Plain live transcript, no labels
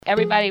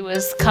everybody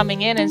was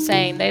coming in and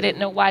saying they didn't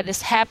know why this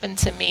happened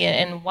to me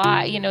and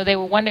why, they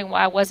were wondering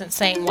why I wasn't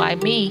saying why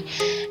me.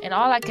 And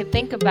all I could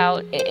think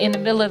about in the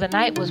middle of the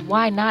night was,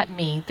 why not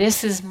me?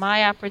 This is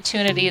my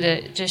opportunity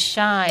to just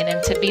shine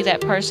and to be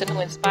that person who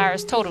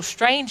inspires total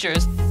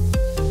strangers.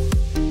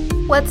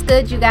 What's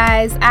good, you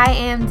guys? I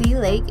am D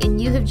Lake,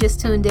 and you have just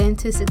tuned in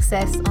to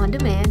Success on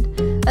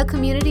Demand, a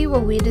community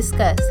where we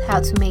discuss how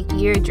to make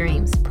your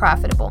dreams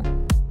profitable.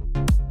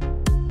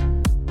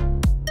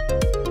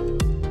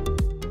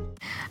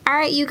 All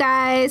right, you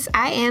guys,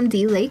 I am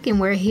D Lake, and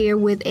we're here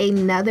with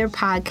another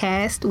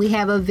podcast. We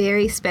have a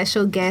very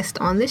special guest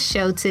on the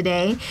show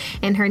today,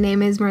 and her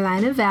name is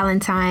Merlina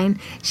Valentine.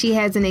 She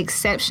has an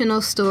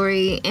exceptional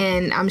story,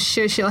 and I'm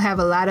sure she'll have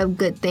a lot of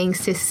good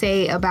things to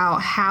say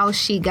about how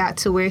she got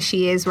to where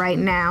she is right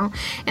now.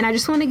 And I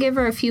just want to give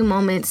her a few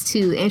moments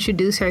to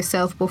introduce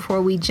herself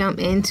before we jump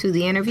into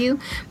the interview,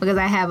 because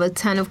I have a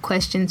ton of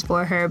questions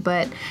for her,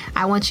 but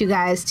I want you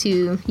guys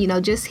to,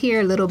 just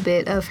hear a little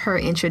bit of her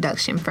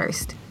introduction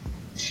first.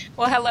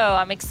 Well, hello.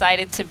 I'm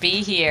excited to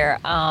be here.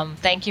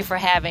 Thank you for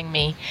having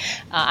me.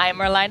 I'm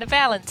Merlina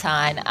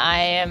Valentine. I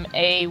am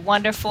a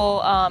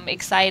wonderful,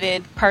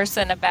 excited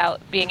person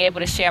about being able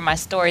to share my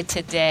story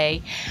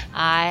today.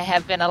 I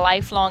have been a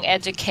lifelong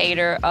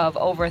educator of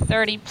over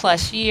 30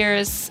 plus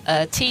years,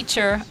 a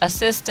teacher,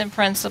 assistant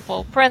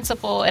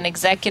principal, and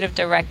executive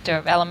director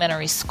of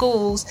elementary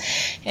schools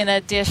in a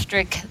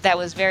district that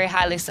was very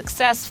highly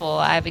successful.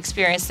 I've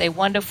experienced a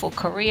wonderful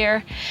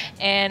career,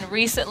 and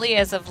recently,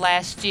 as of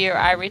last year,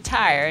 I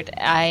retired.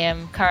 I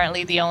am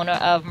currently the owner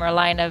of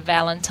Merlina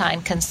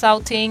Valentine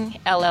Consulting,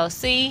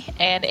 LLC,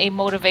 and a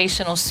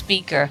motivational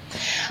speaker.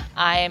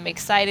 I am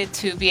excited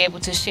to be able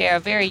to share a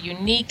very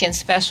unique and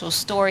special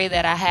story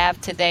that I have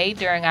today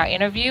during our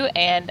interview,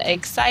 and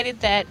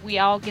excited that we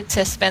all get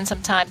to spend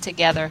some time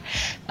together,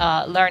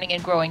 learning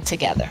and growing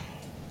together.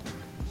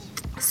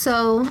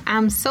 So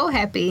I'm so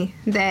happy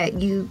that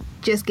you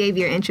just gave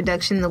your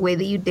introduction the way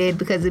that you did,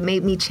 because it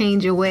made me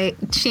change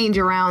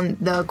around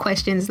the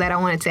questions that I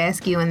wanted to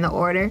ask you in the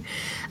order.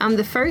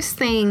 The first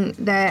thing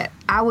that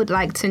I would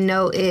like to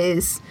know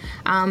is,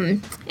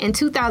 in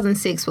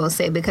 2006, we'll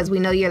say, because we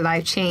know your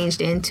life changed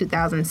in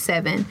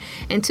 2007.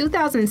 In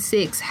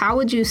 2006, how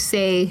would you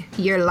say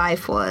your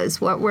life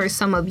was? What were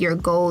some of your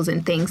goals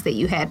and things that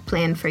you had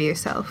planned for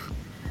yourself?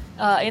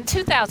 In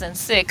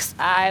 2006,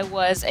 I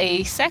was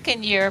a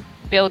second-year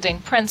building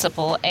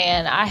principal,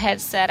 and I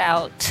had set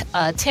out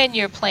a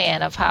 10-year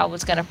plan of how I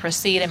was going to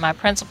proceed in my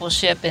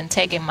principalship and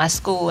taking my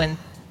school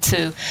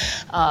into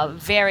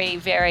very,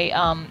 very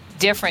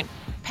different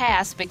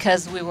paths,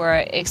 because we were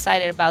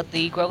excited about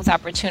the growth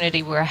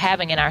opportunity we were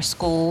having in our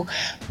school.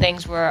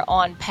 Things were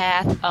on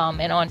path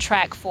and on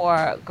track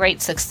for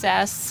great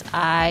success.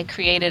 I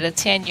created a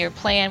 10-year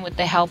plan with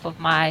the help of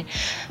my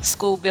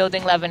school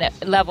building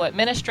level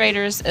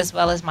administrators as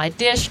well as my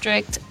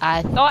district.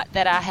 I thought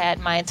that I had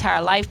my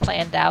entire life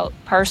planned out.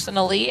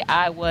 Personally,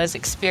 I was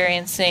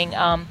experiencing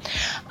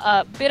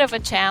a bit of a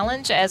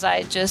challenge as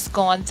I had just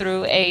gone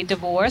through a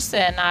divorce,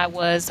 and I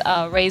was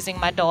raising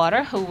my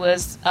daughter, who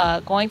was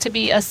going to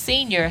be a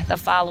senior the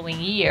following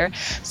year.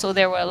 So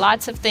there were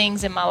lots of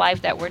things in my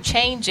life that were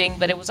changing,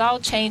 but it was all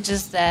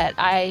changes that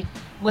I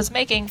was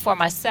making for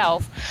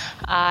myself.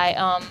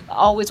 I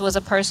always was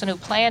a person who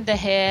planned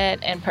ahead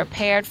and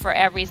prepared for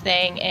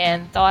everything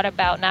and thought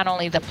about not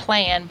only the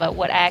plan, but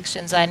what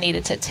actions I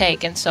needed to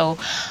take. And so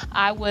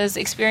I was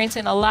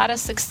experiencing a lot of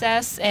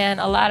success and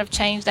a lot of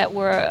change that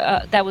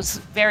was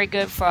very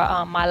good for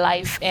my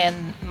life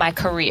and my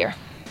career.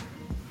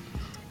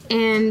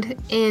 And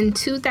in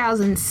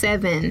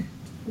 2007,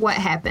 what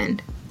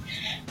happened?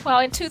 Well,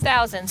 in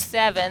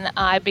 2007,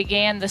 I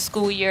began the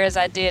school year as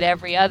I did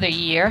every other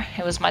year.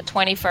 It was my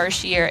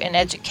 21st year in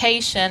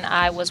education.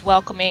 I was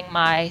welcoming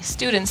my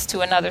students to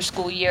another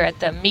school year at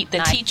the Meet the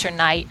Teacher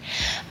night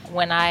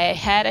when I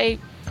had a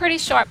pretty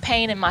sharp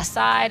pain in my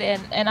side,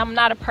 and I'm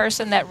not a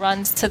person that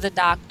runs to the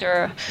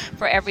doctor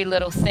for every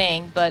little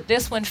thing, but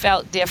this one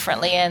felt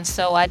differently, and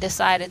so I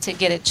decided to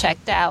get it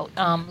checked out.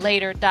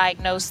 Later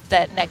diagnosed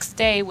that next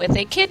day with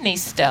a kidney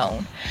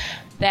stone.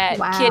 That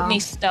Wow. Kidney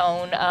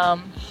stone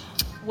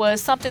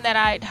was something that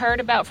I'd heard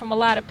about from a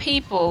lot of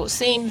people,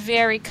 seemed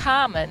very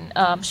common.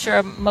 I'm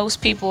sure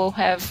most people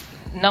have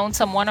known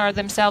someone or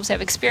themselves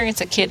have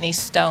experienced a kidney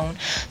stone.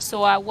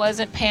 So I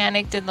wasn't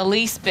panicked in the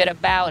least bit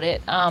about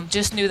it,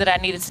 just knew that I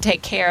needed to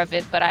take care of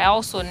it. But I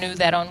also knew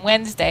that on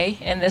Wednesday,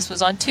 and this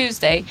was on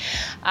Tuesday,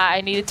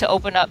 I needed to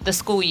open up the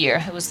school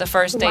year. It was the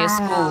first day of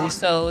school.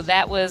 So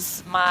that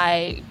was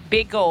my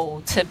big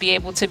goal, to be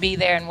able to be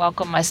there and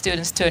welcome my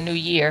students to a new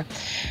year.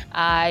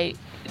 I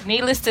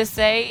needless to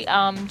say,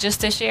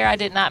 just to share, I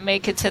did not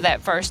make it to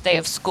that first day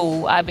of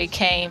school. I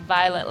became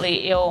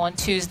violently ill on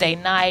Tuesday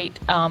night.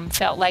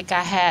 Felt like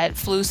I had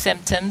flu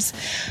symptoms,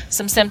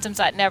 some symptoms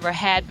I'd never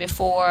had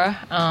before.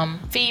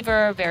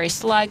 Fever, very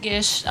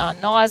sluggish,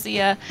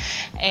 nausea.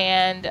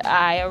 And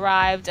I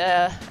arrived,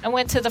 I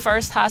went to the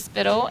first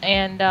hospital,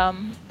 and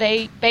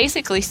they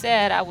basically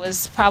said I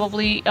was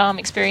probably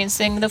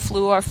experiencing the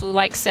flu or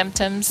flu-like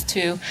symptoms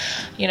to,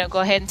 go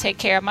ahead and take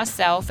care of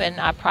myself, and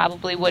I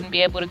probably wouldn't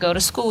be able to go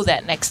to school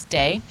that next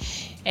day.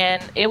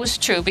 And it was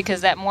true,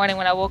 because that morning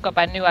when I woke up,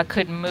 I knew I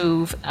couldn't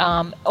move.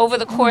 Over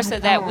the course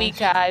of that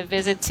week, I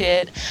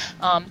visited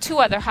 2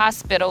 other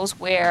hospitals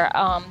where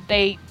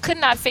they could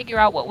not figure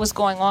out what was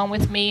going on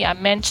with me. I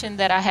mentioned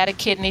that I had a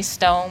kidney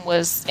stone.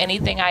 Was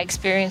anything I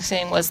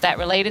experiencing, was that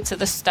related to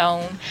the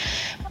stone?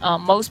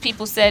 Most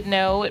people said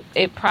no,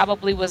 it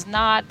probably was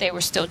not. They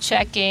were still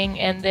checking.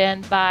 And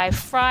then by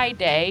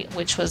Friday,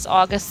 which was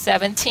August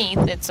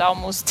 17th, it's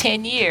almost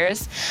 10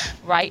 years,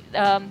 right,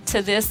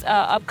 to this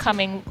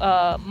upcoming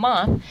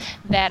month,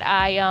 that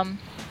I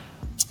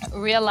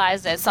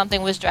realized that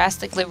something was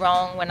drastically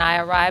wrong when I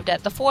arrived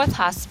at the 4th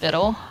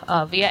hospital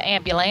via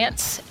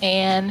ambulance.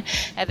 And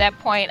at that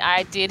point,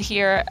 I did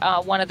hear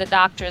one of the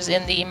doctors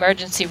in the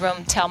emergency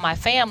room tell my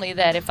family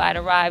that if I'd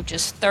arrived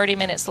just 30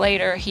 minutes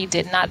later, he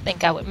did not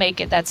think I would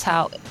make it. That's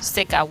how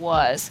sick I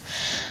was.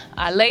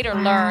 I later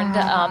learned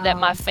that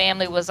my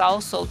family was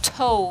also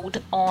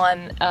told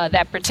on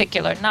that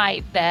particular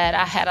night that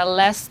I had a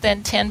less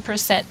than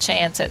 10%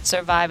 chance at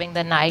surviving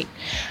the night.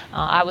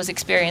 I was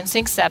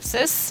experiencing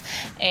sepsis,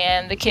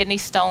 and the kidney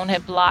stone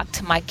had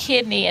blocked my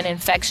kidney, and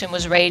infection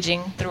was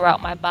raging throughout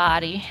my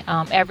body,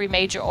 every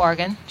major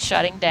organ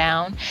shutting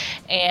down.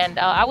 And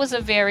I was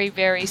a very,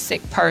 very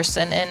sick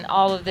person, and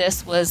all of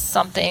this was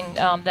something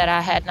that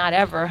I had not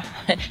ever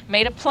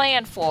made a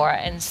plan for.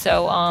 And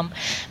so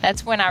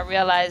that's when I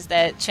realized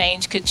that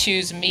change could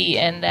choose me,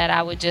 and that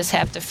I would just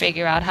have to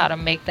figure out how to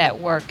make that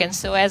work. And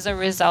so as a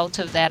result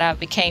of that, I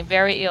became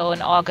very ill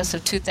in August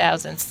of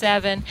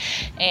 2007,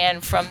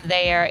 and from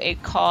there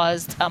it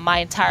caused my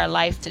entire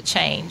life to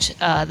change.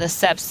 The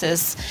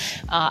sepsis,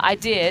 I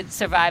did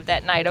survive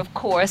that night, of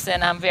course,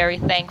 and I'm very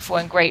thankful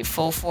and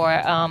grateful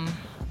for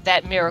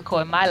that miracle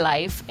in my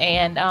life.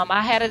 And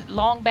I had a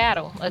long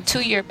battle, a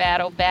 2-year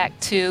battle back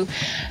to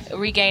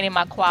regaining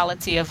my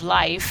quality of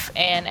life.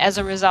 And as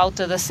a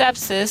result of the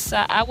sepsis,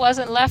 I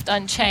wasn't left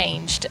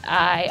unchanged.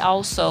 I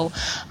also,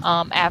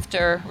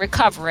 after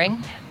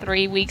recovering,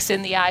 3 weeks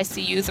in the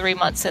ICU, 3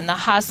 months in the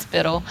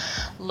hospital,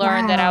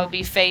 learned that I would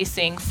be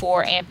facing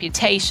 4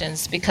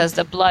 amputations because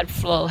the blood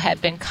flow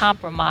had been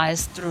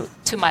compromised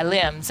to my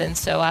limbs. And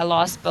so I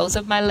lost both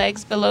of my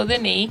legs below the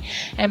knee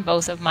and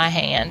both of my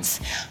hands.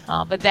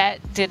 But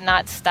that did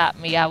not stop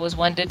me. I was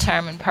one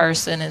determined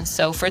person. And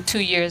so for 2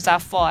 years, I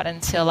fought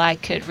until I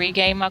could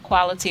regain my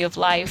quality of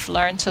life,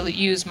 learn to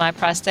use my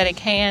prosthetic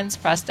hands,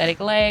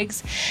 prosthetic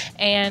legs,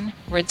 and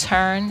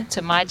return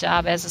to my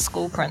job as a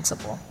school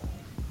principal.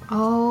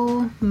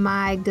 Oh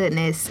my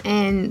goodness.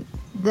 And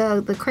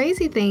the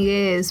crazy thing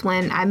is,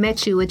 when I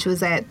met you, which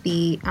was at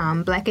the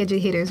Black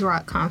Educators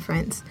Rock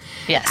Conference,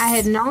 yes, I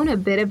had known a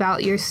bit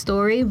about your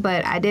story,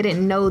 but I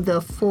didn't know the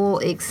full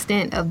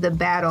extent of the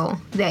battle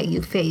that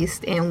you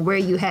faced and where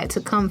you had to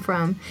come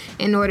from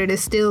in order to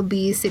still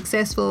be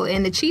successful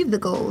and achieve the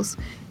goals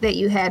that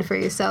you had for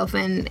yourself.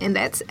 And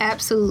that's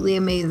absolutely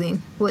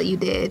amazing what you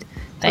did.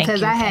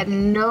 Because I had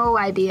no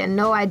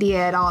idea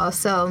at all.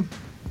 So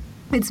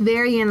it's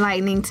very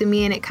enlightening to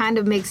me, and it kind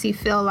of makes you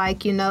feel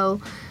like,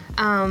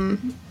 God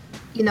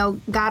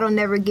will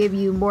never give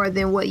you more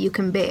than what you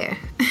can bear.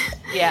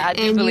 Yeah, I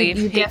do believe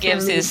he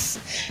gives his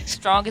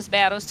strongest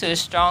battles to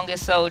his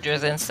strongest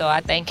soldiers, and so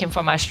I thank him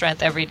for my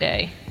strength every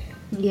day.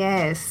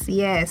 Yes,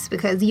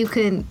 because you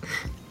can...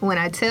 When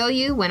I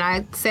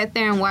sat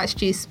there and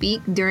watched you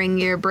speak during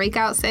your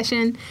breakout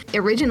session,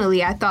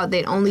 originally I thought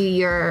that only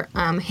your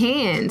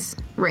hands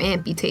were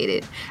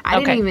amputated. I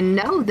didn't even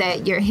know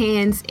that your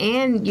hands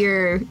and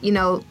your,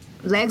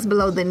 legs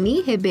below the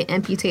knee had been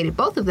amputated,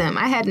 both of them.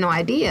 I had no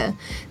idea.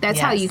 That's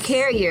how you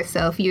carry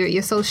yourself.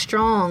 You're so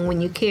strong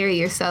when you carry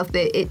yourself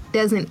that it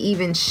doesn't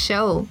even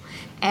show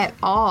at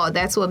all.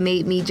 That's what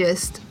made me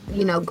just,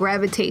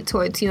 gravitate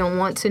towards you and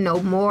want to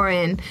know more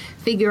and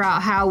figure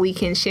out how we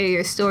can share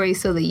your story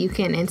so that you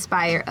can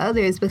inspire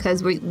others,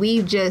 because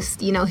we've just,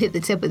 hit the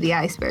tip of the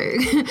iceberg.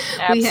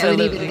 We haven't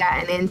even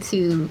gotten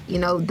into,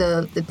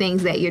 the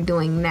things that you're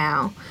doing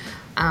now.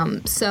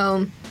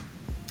 So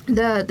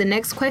the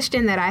next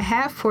question that I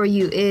have for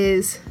you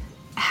is,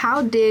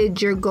 how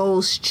did your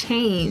goals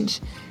change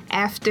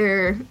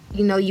after,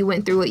 you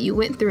went through what you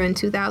went through in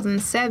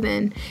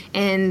 2007?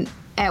 And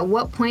at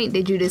what point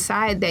did you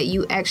decide that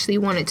you actually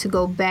wanted to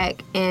go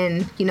back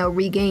and,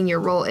 regain your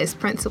role as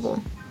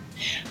principal?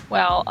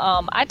 Well,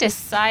 I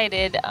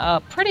decided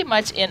pretty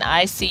much in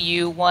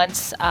ICU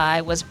once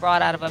I was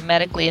brought out of a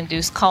medically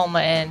induced coma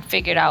and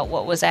figured out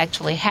what was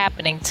actually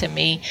happening to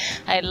me.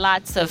 I had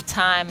lots of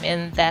time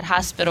in that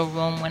hospital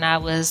room when I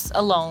was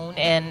alone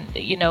and,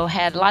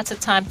 had lots of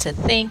time to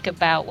think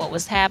about what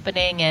was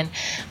happening and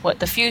what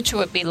the future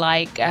would be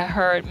like. I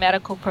heard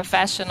medical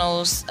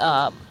professionals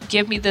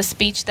give me the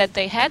speech that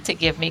they had to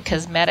give me,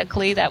 because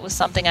medically that was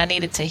something I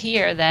needed to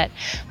hear, that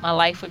my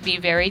life would be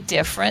very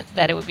different,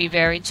 that it would be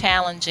very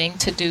challenging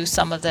to do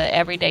some of the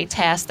everyday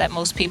tasks that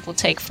most people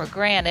take for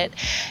granted.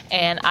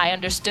 And I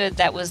understood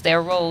that was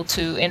their role,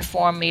 to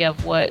inform me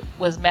of what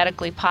was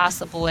medically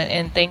possible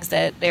and things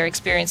that their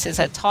experiences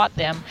had taught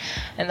them.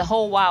 And the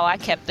whole while I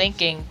kept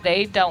thinking,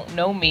 they don't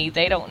know me.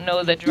 They don't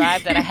know the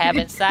drive that I have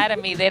inside of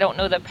me. They don't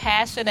know the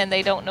passion, and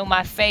they don't know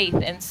my faith.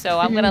 And so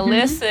I'm going to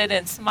listen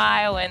and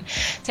smile and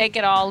take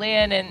it all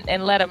in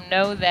and let them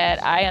know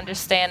that I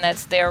understand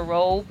that's their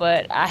role,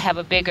 but I have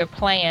a bigger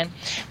plan.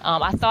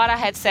 I thought I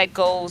had set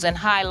goals and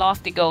high,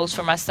 lofty goals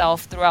for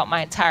myself throughout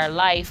my entire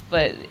life,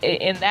 but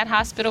in that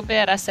hospital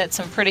bed, I set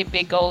some pretty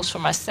big goals for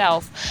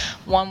myself.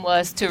 One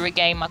was to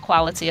regain my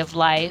quality of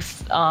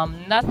life.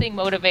 Nothing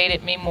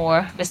motivated me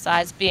more,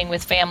 besides being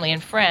with family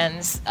and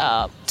friends,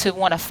 to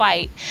want to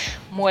fight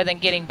more than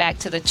getting back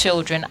to the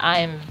children. I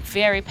am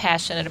very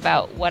passionate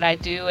about what I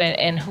do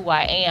and who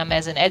I am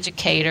as an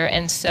educator.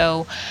 And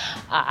so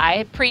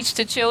I preach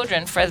to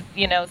children for,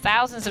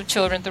 thousands of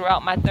children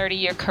throughout my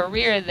 30-year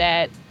career,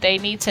 that they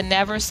need to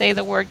never say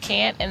the word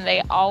can't, and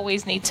they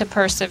always need to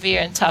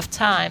persevere in tough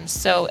times.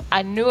 So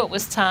I knew it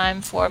was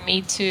time for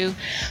me to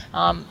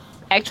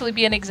actually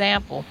be an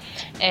example.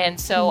 And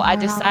so I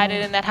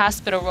decided in that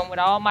hospital room, with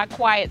all my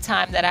quiet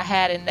time that I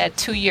had in that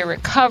 2-year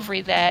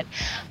recovery, that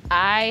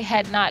I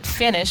had not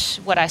finished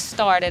what I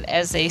started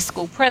as a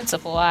school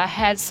principal. I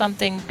had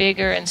something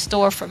bigger in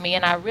store for me,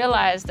 and I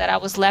realized that I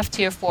was left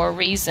here for a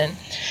reason.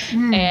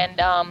 And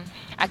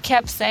I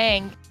kept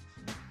saying,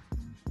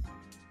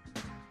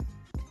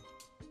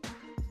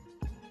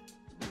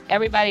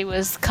 everybody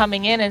was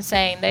coming in and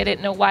saying they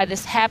didn't know why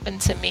this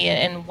happened to me,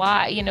 and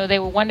why, they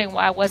were wondering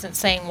why I wasn't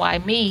saying why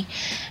me.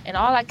 And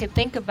all I could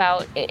think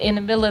about in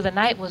the middle of the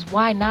night was,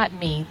 why not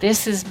me?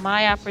 This is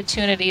my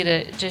opportunity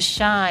to just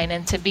shine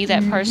and to be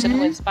that person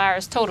who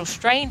inspires total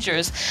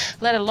strangers,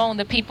 let alone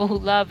the people who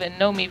love and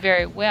know me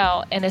very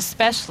well, and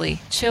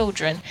especially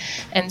children.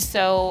 And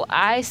so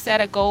I set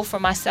a goal for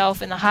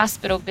myself in the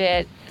hospital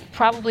bed,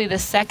 probably the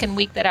second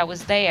week that I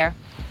was there,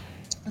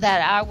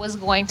 that I was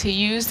going to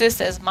use this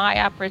as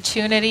my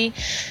opportunity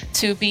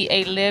to be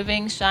a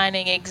living,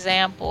 shining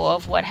example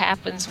of what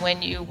happens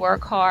when you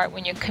work hard,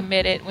 when you're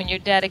committed, when you're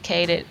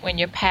dedicated, when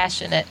you're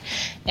passionate,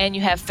 and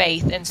you have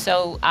faith. And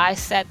so I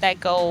set that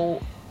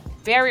goal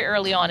very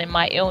early on in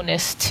my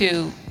illness,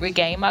 to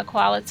regain my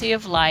quality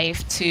of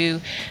life, to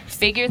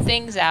figure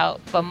things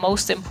out. But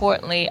most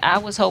importantly, I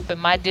was hoping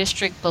my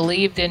district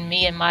believed in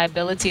me and my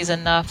abilities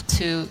enough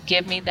to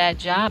give me that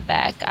job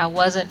back. I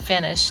wasn't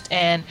finished,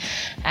 and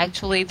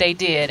actually they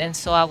did. And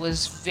so I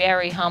was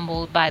very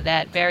humbled by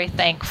that, very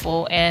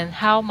thankful, and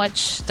how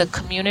much the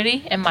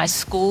community and my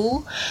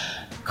school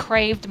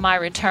craved my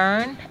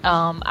return.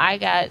 I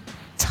got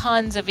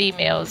tons of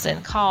emails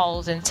and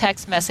calls and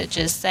text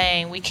messages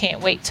saying, we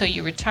can't wait till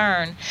you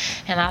return.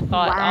 And I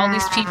thought, all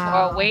these people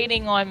are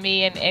waiting on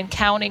me and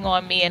counting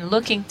on me and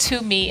looking to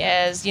me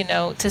as,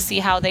 to see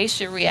how they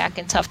should react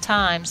in tough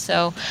times.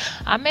 So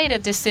I made a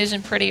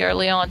decision pretty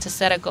early on to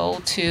set a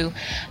goal to,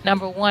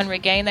 number one,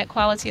 regain that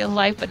quality of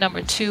life, but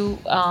number two,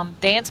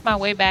 dance my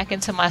way back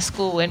into my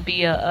school and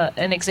be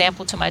an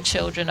example to my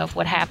children of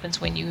what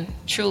happens when you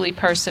truly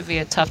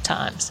persevere tough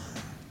times.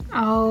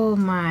 Oh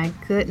my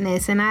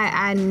goodness. And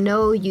I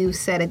know you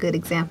set a good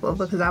example,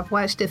 because I've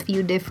watched a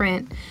few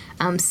different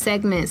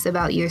segments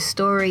about your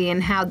story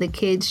and how the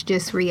kids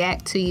just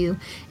react to you.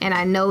 And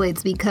I know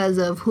it's because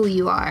of who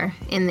you are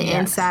in the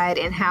inside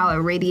and how it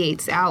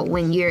radiates out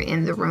when you're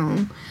in the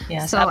room.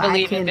 Yes, so I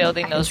believe in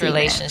building those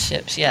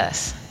relationships.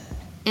 Yes.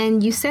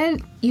 And you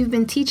said you've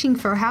been teaching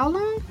for how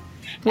long?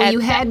 Well, you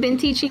had been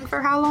teaching for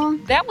how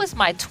long? That was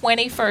my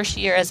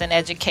 21st year as an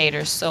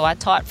educator. So I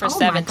taught for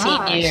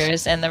 17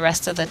 years, and the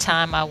rest of the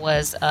time I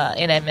was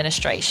in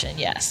administration,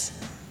 yes.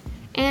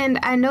 And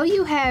I know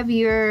you have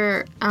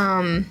your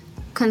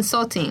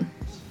consulting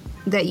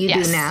that you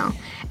do now.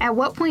 At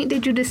what point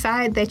did you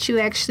decide that you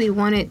actually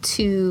wanted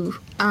to,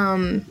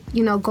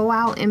 go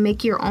out and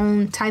make your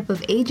own type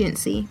of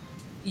agency?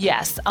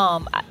 Yes,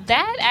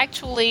 that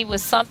actually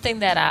was something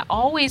that I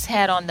always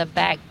had on the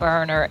back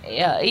burner.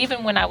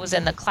 Even when I was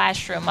in the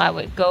classroom, I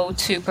would go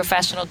to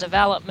professional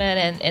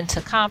development and to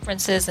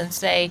conferences and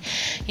say,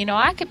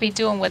 I could be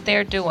doing what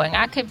they're doing.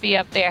 I could be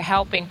up there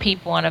helping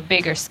people on a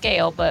bigger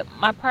scale, but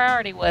my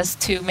priority was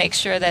to make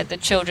sure that the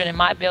children in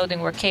my building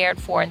were cared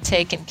for and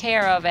taken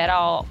care of at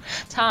all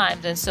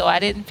times. And so I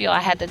didn't feel I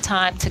had the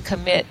time to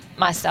commit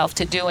myself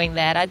to doing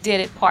that. I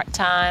did it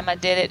part-time. I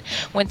did it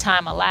when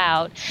time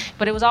allowed.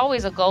 But it was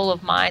always a goal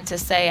of mine to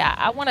say,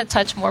 I want to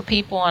touch more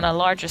people on a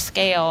larger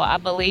scale. I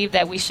believe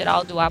that we should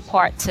all do our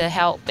part to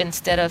help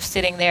instead of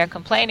sitting there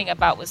complaining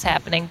about what's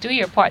happening. Do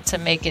your part to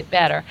make it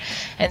better.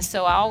 And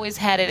so I always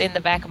had it in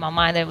the back of my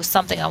mind that it was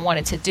something I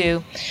wanted to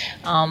do.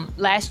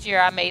 Last year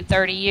I made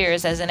 30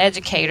 years as an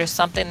educator,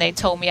 something they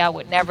told me I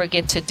would never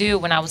get to do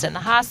when I was in the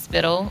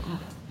hospital.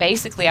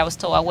 Basically, I was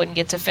told I wouldn't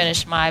get to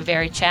finish my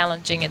very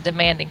challenging and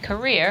demanding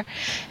career.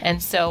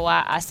 And so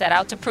I set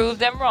out to prove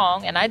them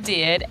wrong, and I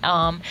did.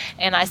 And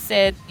I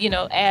said,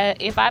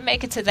 if I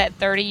make it to that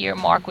 30-year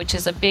mark, which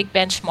is a big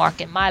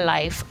benchmark in my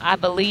life, I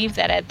believe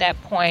that at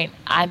that point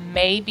I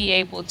may be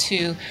able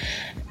to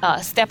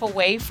step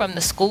away from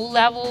the school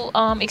level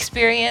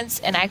experience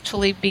and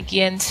actually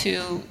begin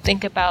to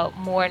think about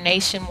more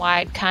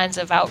nationwide kinds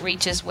of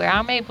outreaches where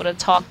I'm able to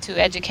talk to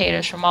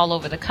educators from all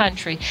over the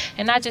country,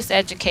 and not just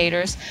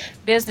educators,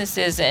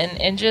 businesses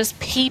and just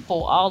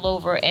people all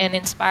over, and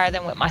inspire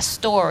them with my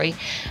story.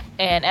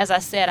 And as I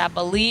said, I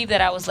believe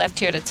that I was left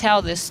here to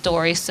tell this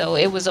story. So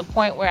it was a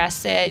point where I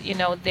said,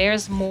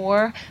 there's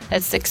more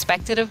that's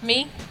expected of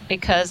me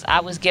because I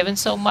was given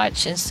so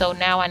much. And so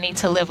now I need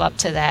to live up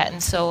to that.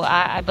 And so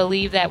I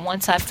believe that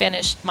once I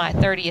finished my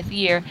 30th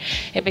year,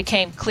 it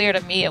became clear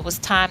to me it was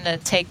time to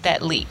take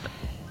that leap.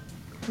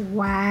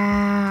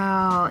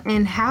 Wow.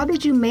 And how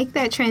did you make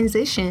that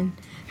transition?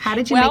 How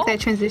did you make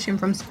that transition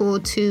from school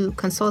to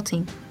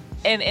consulting?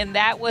 And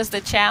that was the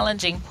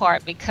challenging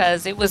part,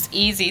 because it was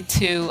easy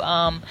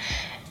to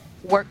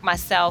work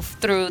myself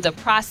through the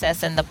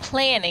process and the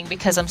planning,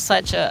 because I'm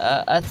such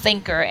a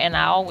thinker, and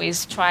I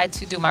always try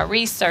to do my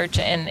research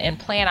and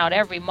plan out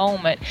every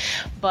moment.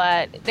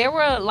 But there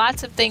were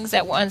lots of things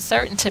that were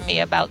uncertain to me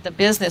about the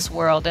business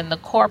world and the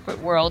corporate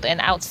world and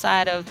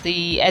outside of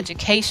the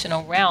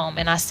educational realm.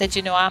 And I said,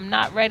 I'm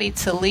not ready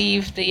to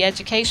leave the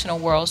educational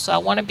world, so I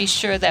want to be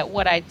sure that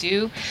what I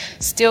do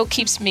still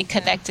keeps me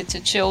connected to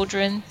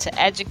children, to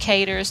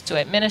educators, to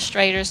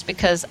administrators,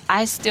 because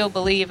I still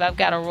believe I've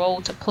got a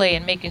role to play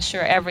in making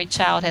sure every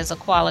child has a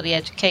quality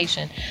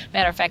education.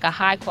 Matter of fact, a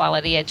high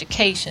quality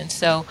education.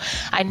 So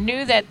I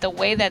knew that the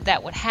way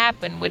that would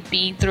happen would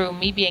be through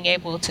me being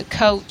able to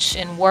coach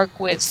and work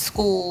with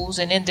schools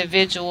and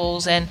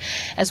individuals, and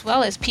as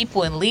well as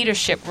people in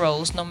leadership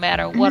roles, no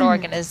matter what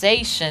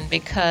organization,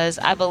 because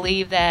I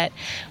believe that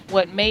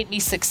what made me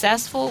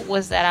successful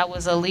was that I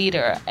was a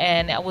leader,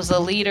 and I was a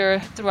leader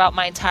throughout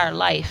my entire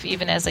life,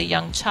 even as a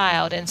young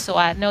child. And so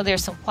I know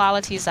there's some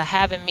qualities I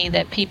have in me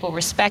that people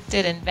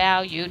respected and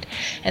valued,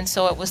 and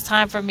so it was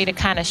time for me to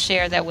kind of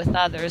share that with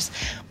others.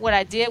 What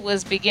I did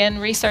was begin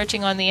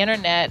researching on the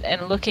internet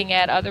and looking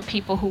at other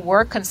people who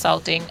were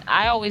consulting.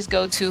 I always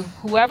go to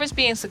whoever's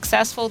being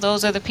successful,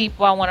 those are the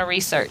people I want to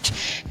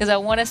research, because I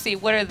want to see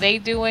what are they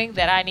doing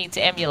that I need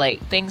to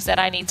emulate, things that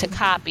I need to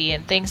copy,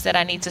 and things that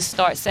I need to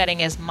start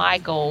setting as my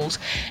goals.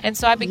 And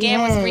so I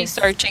began with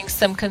researching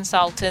some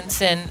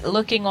consultants and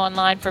looking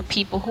online for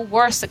people who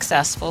were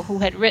successful, who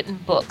had written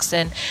books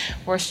and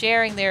were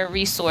sharing their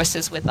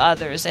resources with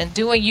others, and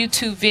doing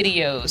YouTube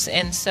videos.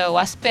 And so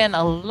I spent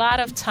a lot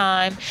of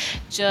time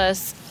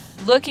just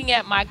looking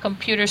at my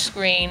computer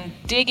screen,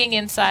 digging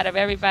inside of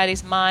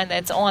everybody's mind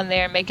that's on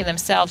there, making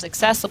themselves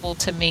accessible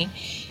to me.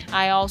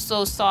 I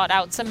also sought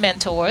out some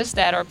mentors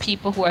that are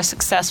people who are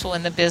successful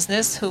in the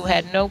business, who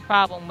had no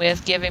problem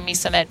with giving me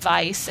some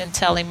advice and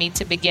telling me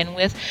to begin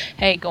with,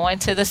 hey, going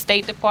to the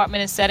State Department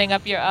and setting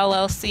up your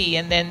LLC,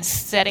 and then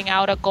setting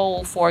out a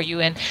goal for you,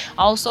 and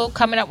also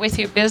coming up with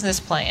your business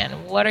plan.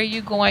 What are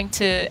you going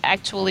to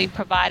actually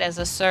provide as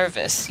a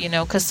service?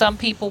 Because some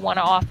people want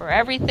to offer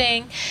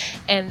everything,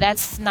 and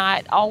that's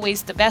not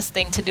always the best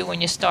thing to do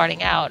when you're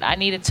starting out. I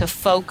needed to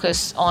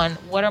focus on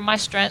what are my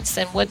strengths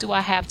and what do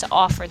I have to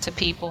offer to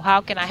people. How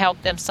can I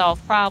help them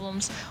solve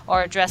problems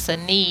or address a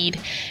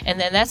need? And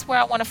then that's where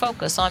I want to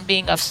focus on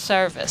being of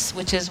service,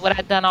 which is what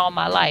I've done all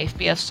my life,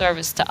 be of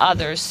service to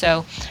others.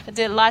 So I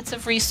did lots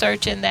of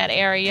research in that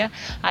area.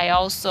 I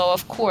also,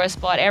 of course,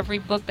 bought every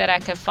book that I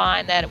could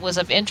find that was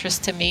of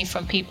interest to me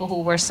from people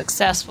who were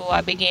successful. I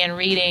began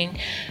reading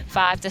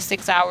 5 to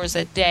 6 hours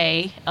a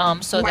day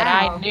so that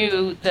I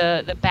knew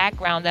the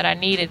background that I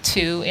needed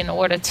to in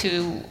order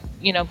to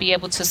be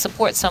able to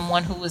support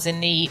someone who was in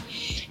need,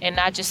 and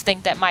not just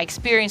think that my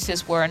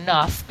experiences were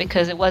enough,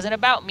 because it wasn't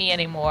about me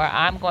anymore.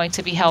 I'm going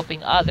to be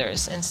helping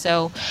others. And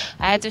so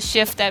I had to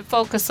shift that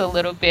focus a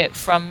little bit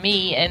from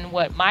me and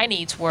what my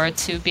needs were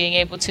to being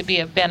able to be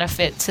of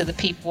benefit to the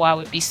people I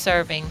would be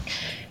serving,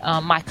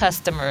 my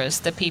customers,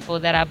 the people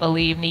that I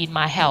believe need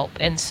my help.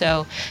 And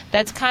so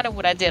that's kind of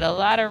what I did. A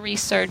lot of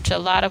research, a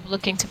lot of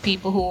looking to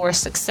people who were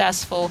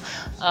successful,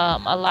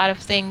 a lot of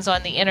things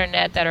on the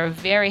internet that are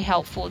very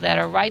helpful, that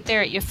are right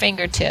there at your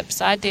fingertips.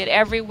 I did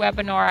every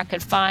webinar I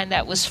could find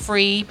that was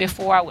free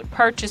before I would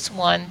purchase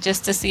one,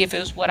 just to see if it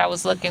was what I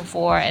was looking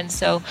for. And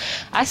so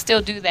I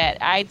still do that.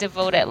 I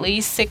devote at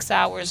least 6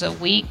 hours a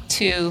week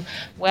to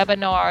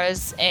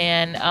webinars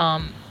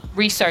and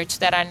research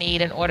that I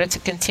need in order to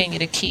continue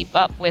to keep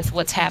up with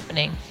what's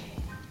happening.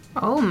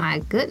 Oh my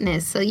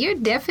goodness. So you're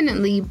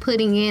definitely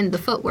putting in the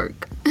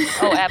footwork.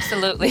 Oh,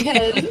 absolutely.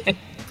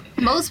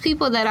 Most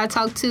people that I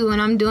talk to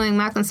when I'm doing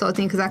my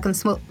consulting, because I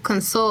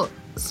consult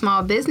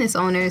small business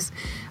owners,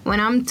 when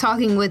I'm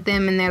talking with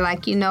them and they're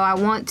like, I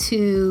want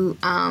to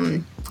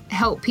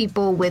help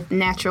people with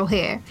natural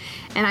hair.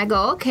 And I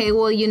go, okay,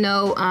 well,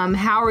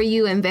 how are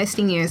you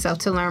investing in yourself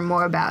to learn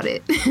more about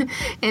it?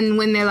 And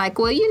when they're like,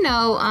 well,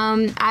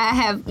 I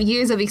have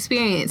years of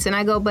experience. And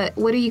I go, but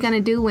what are you going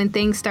to do when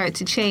things start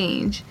to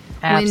change?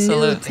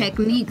 Absolutely. When new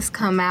techniques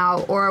come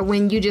out, or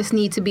when you just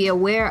need to be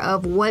aware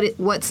of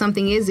what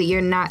something is that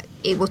you're not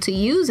able to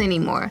use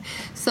anymore.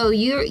 So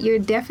you're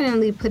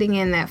definitely putting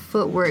in that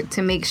footwork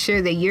to make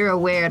sure that you're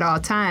aware at all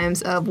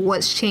times of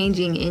what's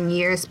changing in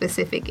your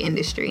specific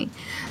industry.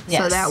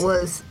 Yes. So that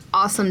was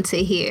awesome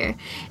to hear.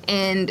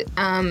 And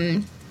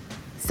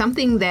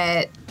something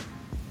that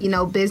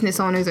business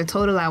owners are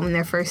told a lot when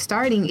they're first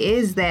starting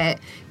is that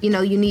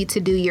you need to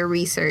do your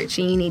research,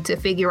 and you need to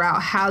figure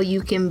out how you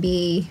can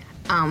be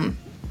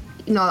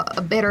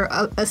a better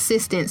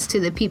assistance to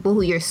the people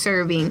who you're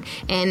serving,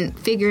 and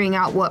figuring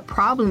out what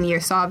problem you're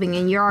solving,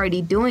 and you're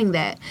already doing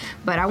that.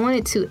 But I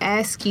wanted to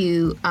ask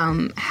you,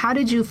 how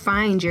did you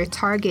find your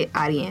target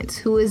audience?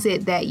 Who is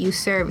it that you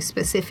serve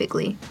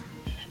specifically?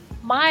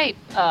 My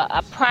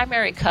a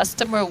primary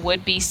customer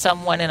would be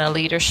someone in a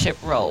leadership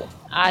role.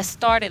 I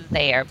started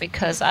there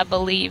because I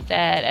believe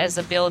that as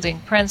a building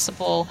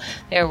principal,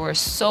 there were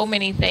so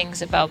many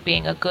things about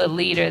being a good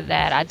leader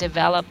that I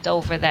developed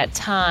over that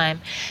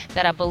time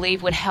that I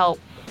believe would help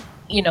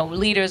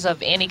leaders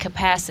of any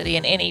capacity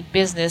in any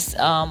business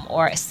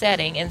or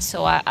setting. And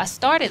so I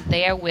started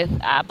there with,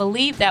 I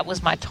believe that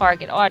was my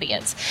target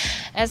audience.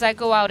 As I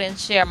go out and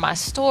share my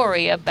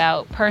story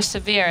about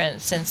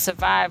perseverance and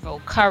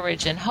survival,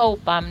 courage and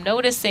hope, I'm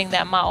noticing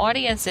that my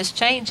audience is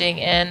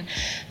changing, and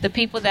the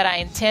people that I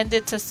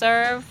intended to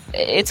serve,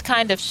 it's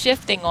kind of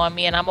shifting on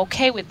me, and I'm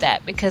okay with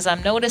that because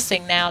I'm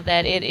noticing now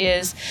that it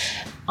is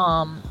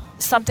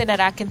something that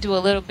I can do a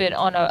little bit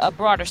on a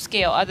broader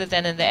scale other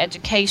than in the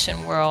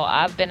education world.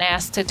 I've been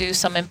asked to do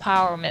some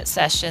empowerment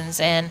sessions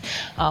and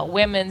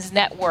women's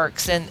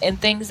networks and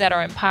things that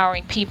are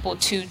empowering people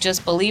to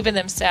just believe in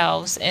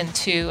themselves and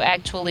to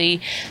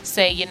actually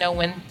say,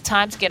 when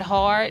times get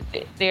hard,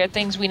 there are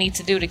things we need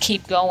to do to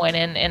keep going,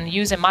 and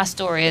using my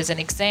story as an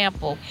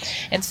example.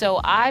 And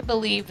so I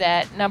believe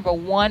that, number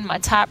one, my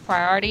top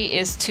priority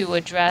is to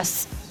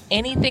address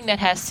anything that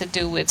has to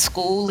do with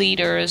school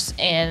leaders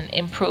and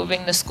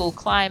improving the school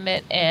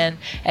climate and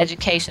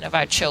education of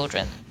our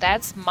children.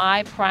 That's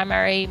my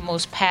primary,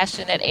 most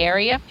passionate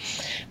area.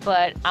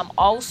 But I'm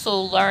also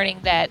learning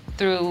that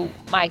through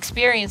my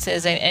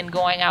experiences and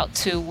going out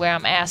to where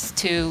I'm asked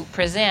to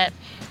present,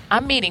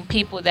 I'm meeting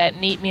people that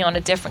need me on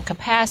a different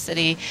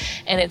capacity,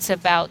 and it's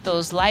about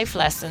those life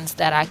lessons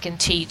that I can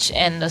teach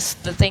and the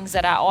things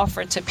that I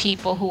offer to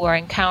people who are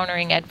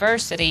encountering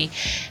adversity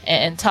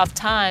and tough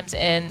times.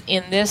 And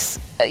in this,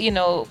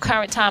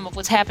 current time of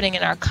what's happening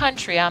in our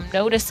country, I'm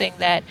noticing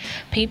that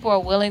people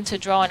are willing to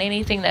draw on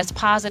anything that's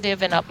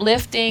positive and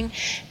uplifting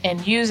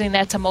and using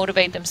that to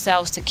motivate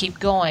themselves to keep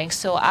going.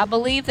 So I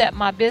believe that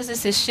my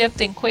business is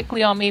shifting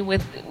quickly on me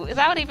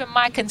without even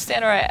my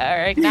consent or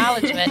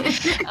acknowledgement.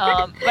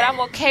 But I'm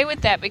okay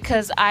with that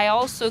because I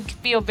also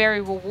feel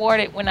very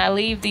rewarded when I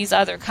leave these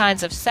other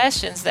kinds of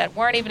sessions that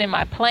weren't even in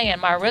my plan,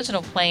 my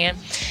original plan,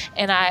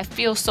 and I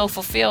feel so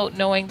fulfilled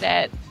knowing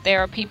that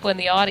there are people in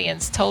the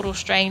audience, total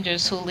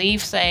strangers, who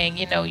leave saying,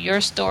 your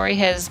story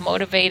has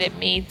motivated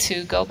me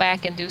to go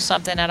back and do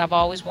something that I've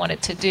always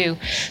wanted to do.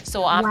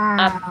 So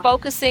I'm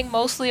focusing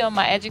mostly on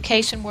my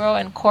education world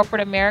and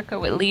corporate America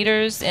with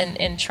leaders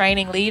and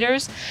training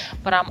leaders,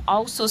 but I'm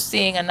also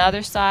seeing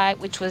another side,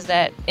 which was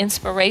that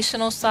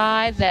inspirational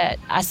side that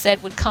I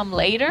said would come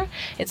later.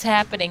 It's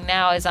happening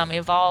now as I'm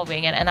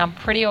evolving, and I'm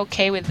pretty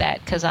okay with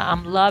that because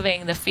I'm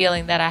loving the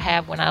feeling that I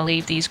have when I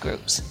leave these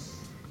groups.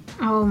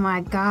 Oh my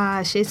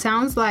gosh, it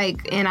sounds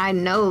like, and I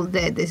know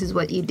that this is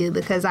what you do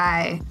because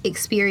I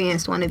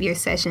experienced one of your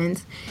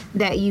sessions,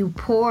 that you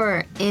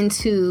pour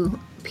into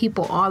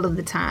people all of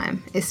the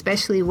time,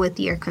 especially with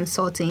your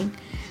consulting.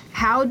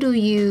 How do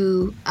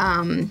you,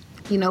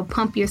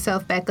 pump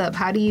yourself back up?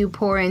 How do you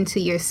pour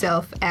into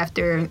yourself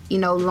after,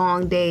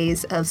 long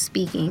days of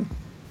speaking?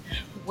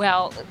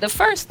 Well, the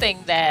first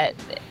thing that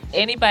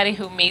anybody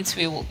who meets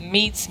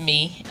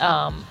me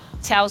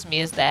tells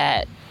me is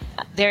that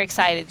they're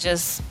excited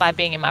just by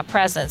being in my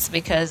presence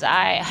because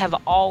I have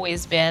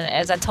always been,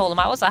 as I told them,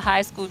 I was a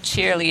high school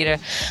cheerleader.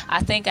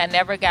 I think I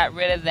never got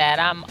rid of that.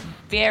 I'm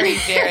very,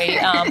 very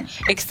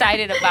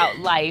excited about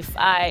life.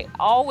 I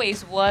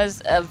always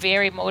was a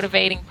very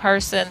motivating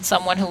person,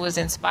 someone who was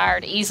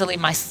inspired easily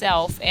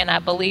myself, and I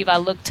believe I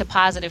look to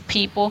positive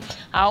people.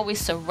 I always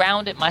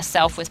surrounded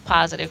myself with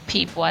positive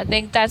people. I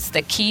think that's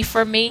the key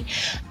for me.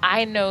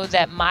 I know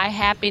that my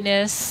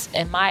happiness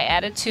and my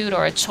attitude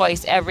are a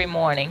choice every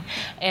morning,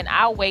 and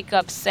I'll wake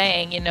up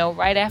saying,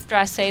 right after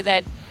I say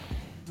that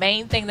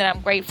main thing that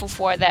I'm grateful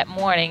for that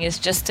morning is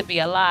just to be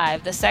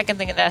alive. The second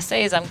thing that I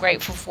say is I'm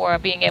grateful for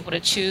being able to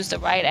choose the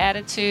right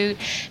attitude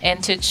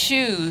and to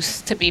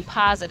choose to be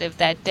positive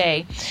that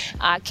day.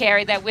 I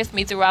carry that with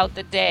me throughout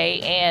the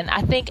day, and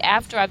I think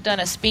after I've done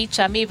a speech,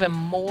 I'm even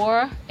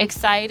more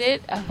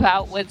excited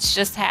about what's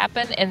just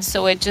happened, and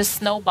so it just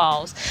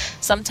snowballs.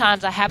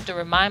 Sometimes I have to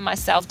remind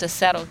myself to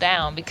settle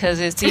down because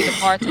it's even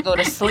hard to go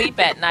to sleep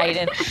at night,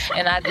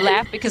 and I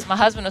laugh because my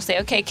husband will say,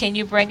 okay, can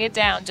you bring it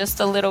down just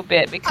a little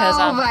bit, because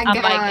I'm like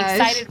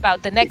excited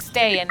about the next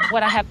day and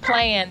what I have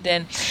planned,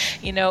 and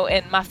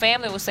and my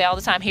family will say all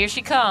the time, here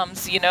she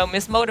comes,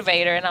 Miss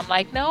Motivator, and I'm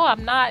like, no,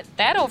 I'm not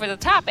that over the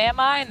top, am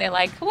I? And they're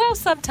like, well,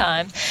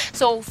 sometimes.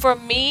 So for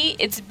me,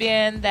 it's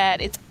been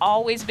that it's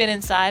always been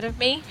inside of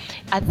me.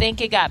 I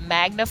think it got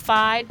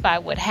magnified by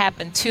what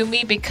happened to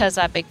me because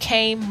I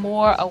became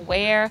more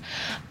aware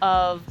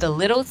of the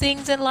little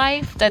things in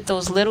life, that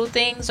those little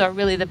things are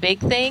really the big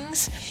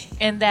things,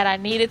 and that I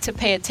needed to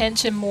pay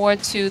attention more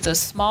to the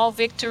small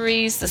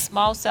victories, the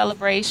small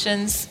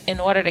celebrations in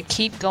order to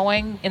keep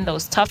going in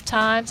those tough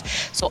times.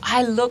 So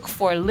I look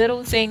for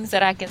little things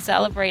that I can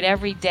celebrate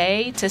every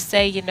day to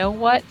say, you know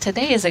what,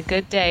 today is a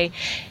good day.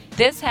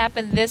 This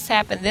happened, this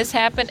happened, this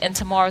happened, and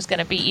tomorrow's going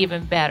to be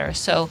even better.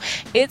 So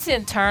it's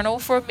internal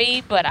for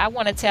me, but I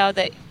want to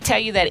tell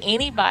you that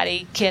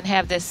anybody can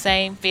have this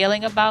same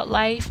feeling about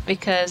life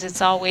because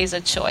it's always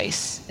a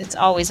choice. It's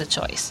always a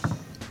choice.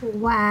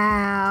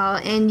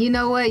 Wow. And you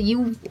know what?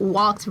 You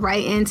walked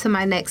right into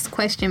my next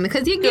question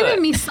because you're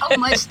giving me so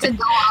much to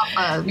go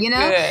off of,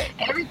 Good.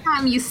 Every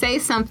time you say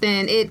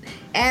something, it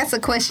adds a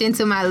question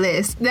to my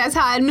list. That's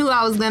how I knew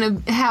I was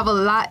going to have a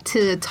lot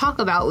to talk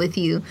about with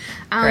you.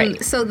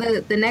 Right. So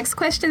the next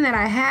question that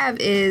I have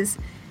is,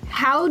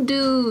 how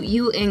do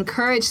you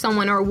encourage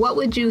someone, or what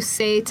would you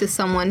say to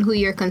someone who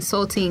you're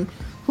consulting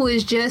who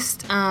is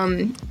just,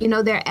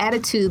 their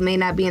attitude may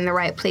not be in the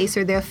right place,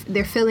 or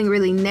they're feeling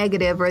really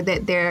negative, or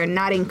that they're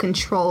not in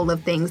control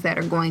of things that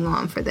are going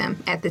on for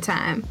them at the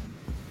time?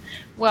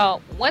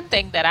 Well, one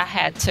thing that I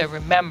had to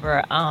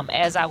remember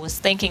as I was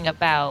thinking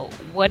about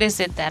what is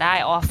it that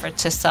I offer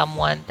to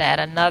someone that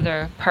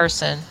another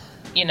person,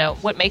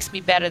 what makes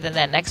me better than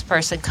that next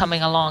person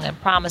coming along and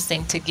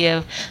promising to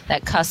give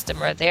that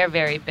customer their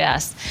very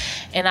best.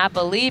 And I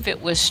believe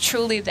it was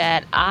truly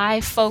that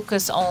I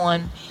focus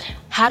on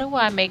how do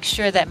I make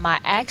sure that my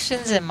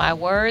actions and my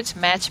words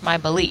match my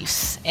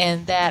beliefs?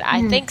 And that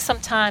I think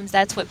sometimes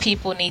that's what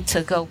people need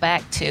to go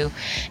back to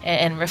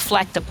and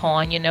reflect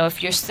upon.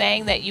 If you're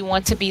saying that you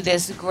want to be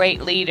this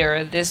great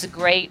leader, this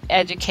great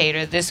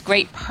educator, this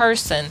great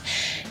person,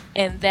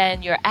 and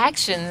then your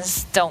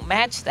actions don't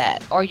match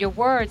that, or your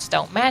words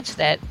don't match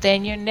that,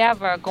 then you're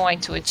never going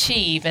to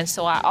achieve. And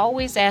so I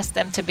always ask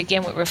them to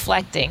begin with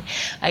reflecting.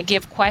 I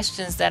give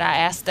questions that I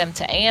ask them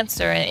to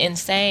answer in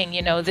saying,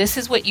 this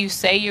is what you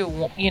say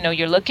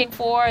you're looking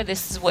for,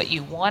 this is what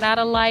you want out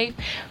of life,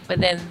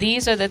 but then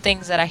these are the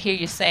things that I hear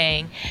you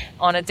saying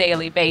on a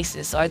daily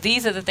basis, or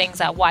these are the things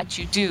I watch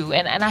you do.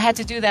 And I had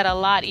to do that a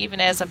lot, even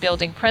as a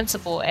building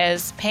principal,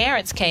 as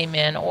parents came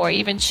in, or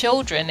even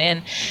children,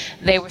 and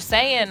they were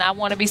saying, I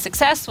want to be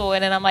successful,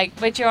 and then I'm like,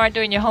 but you aren't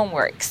doing your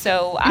homework.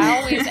 So I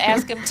always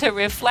ask them to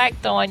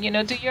reflect on,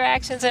 do your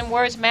actions and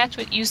words match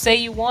what you say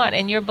you want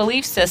and your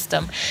belief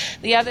system?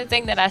 The other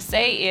thing that I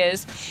say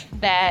is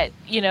that,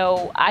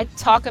 I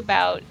talk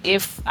about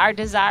if our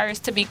desire is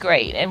to be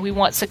great and we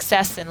want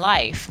success in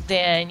life,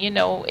 then,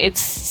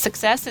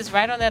 success is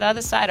right on that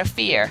other side of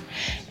fear.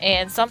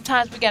 And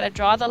sometimes we got to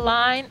draw the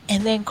line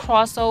and then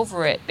cross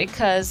over it,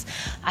 because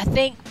I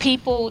think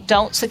people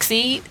don't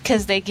succeed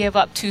because they give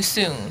up too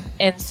soon.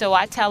 And so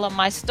I tell them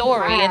my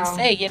story and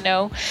say,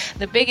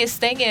 the biggest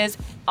thing is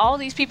all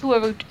these people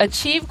who have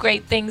achieved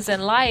great things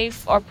in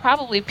life are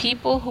probably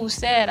people who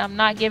said, I'm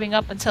not giving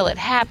up until it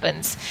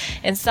happens.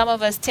 And some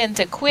of us tend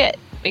to quit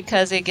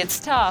because it gets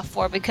tough,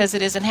 or because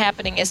it isn't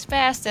happening as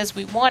fast as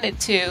we want it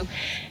to.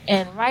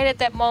 And right at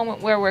that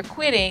moment where we're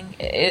quitting,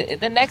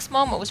 the next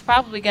moment was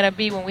probably going to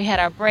be when we had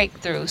our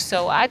breakthrough.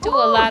 So I do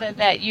a lot of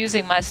that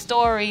using my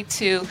story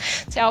to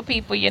tell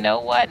people, you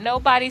know what,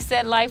 nobody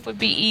said life would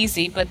be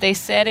easy, but they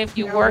said if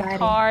you worked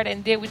hard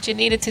and did what you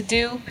needed to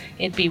do,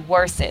 it'd be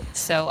worth it.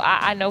 So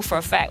I know for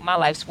a fact my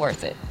life's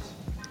worth it.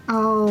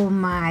 Oh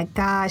my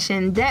gosh.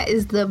 And that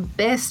is the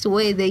best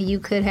way that you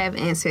could have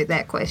answered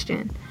that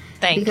question.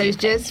 Because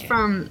just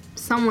from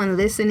someone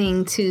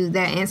listening to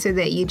that answer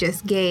that you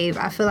just gave,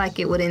 I feel like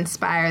it would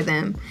inspire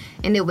them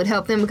and it would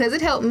help them, because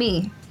it helped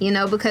me,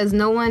 because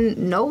no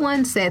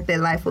one said that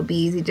life would be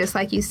easy, just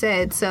like you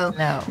said. So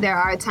There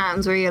are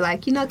times where you're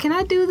like, can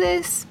I do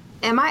this?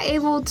 Am I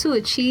able to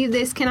achieve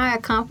this? Can I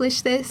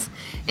accomplish this?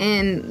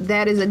 And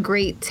that is a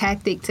great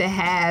tactic to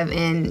have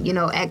and,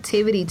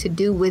 activity to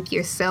do with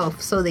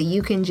yourself so that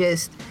you can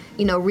just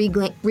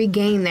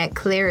regain that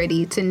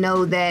clarity to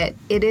know that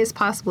it is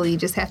possible. You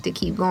just have to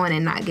keep going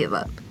and not give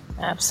up.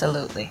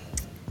 Absolutely.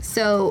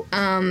 So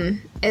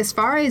as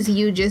far as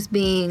you just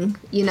being,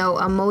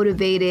 a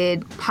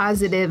motivated,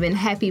 positive, and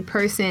happy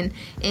person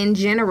in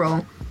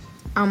general,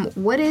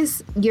 what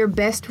is your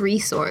best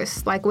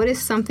resource? Like, what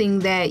is something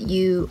that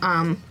you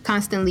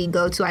constantly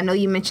go to? I know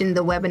you mentioned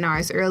the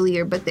webinars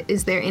earlier, but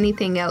is there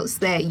anything else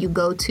that you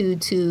go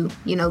to,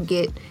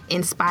 get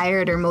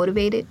inspired or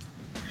motivated?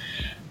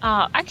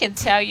 I can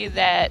tell you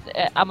that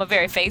I'm a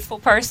very faithful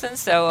person,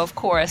 so of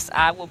course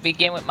I will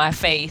begin with my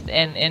faith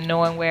and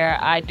knowing where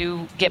I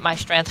do get my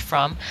strength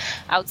from.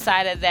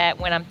 Outside of that,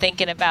 when I'm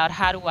thinking about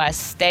how do I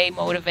stay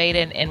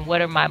motivated and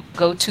what are my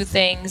go-to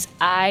things,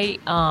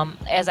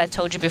 as I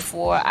told you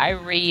before, I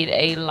read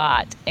a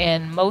lot,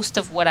 and most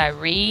of what I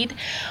read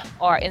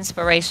are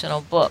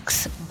inspirational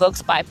books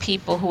by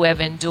people who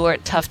have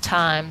endured tough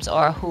times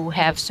or who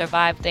have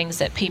survived things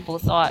that people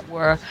thought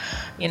were,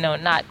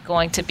 not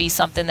going to be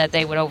something that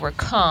they would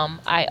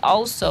overcome. I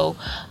also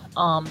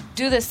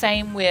do the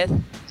same with,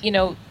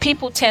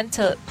 people tend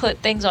to put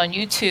things on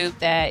YouTube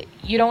that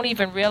you don't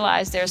even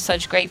realize there's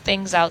such great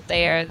things out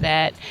there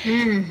that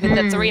with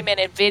a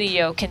 3-minute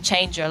video can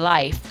change your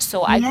life.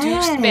 So I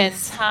do spend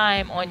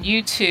time on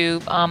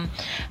YouTube.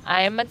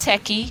 I am a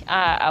techie.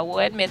 I will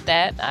admit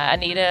that. I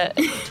need a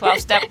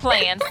 12-step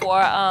plan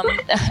for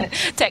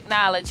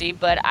technology,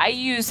 but I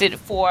use it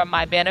for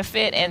my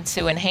benefit and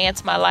to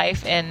enhance my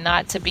life and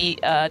not to be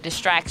a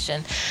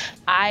distraction.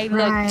 I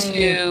look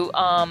to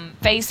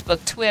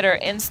Facebook, Twitter,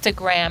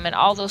 Instagram, and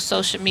all those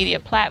social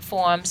media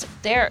platforms.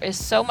 There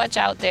is so much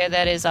out there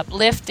that is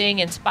uplifting,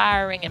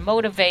 inspiring, and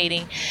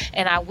motivating,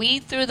 and I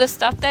weed through the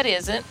stuff that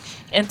isn't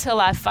until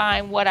I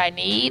find what I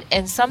need.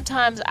 And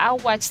sometimes I'll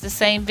watch the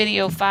same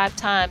video 5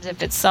 times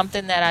if it's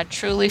something that I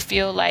truly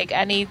feel like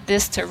I need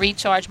this to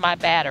recharge my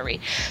battery.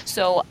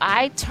 So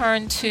I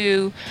turn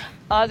to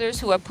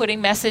others who are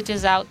putting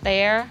messages out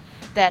there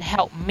that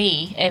help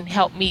me and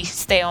help me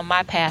stay on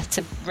my path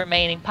to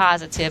remaining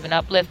positive and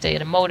uplifted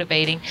and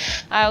motivating.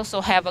 I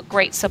also have a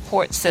great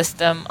support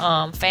system,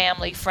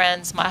 family,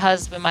 friends, my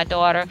husband, my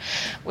daughter.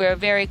 We're a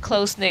very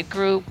close-knit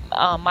group.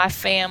 My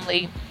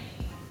family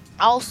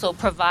also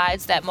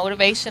provides that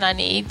motivation I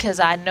need because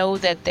I know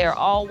that they're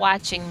all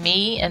watching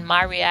me and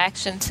my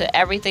reaction to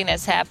everything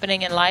that's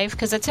happening in life.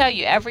 Because I tell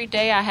you, every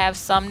day I have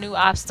some new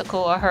obstacle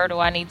or hurdle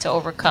I need to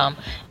overcome.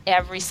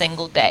 Every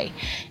single day.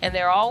 And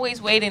they're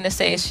always waiting to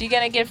say, is she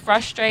going to get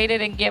frustrated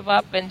and give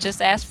up and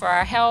just ask for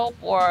our help?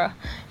 Or,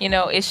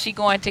 is she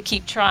going to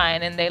keep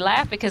trying? And they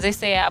laugh because they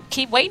say, I'll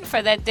keep waiting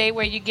for that day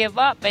where you give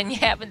up and you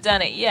haven't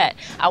done it yet.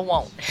 I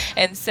won't.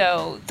 And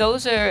so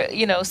those are,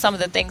 some of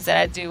the things that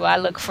I do. I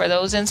look for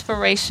those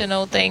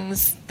inspirational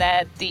things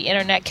that the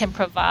internet can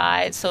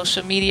provide,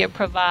 social media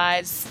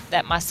provides,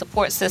 that my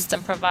support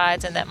system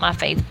provides, and that my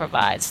faith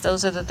provides.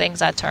 Those are the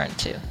things I turn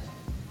to.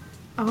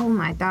 Oh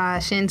my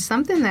gosh. And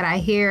something that I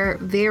hear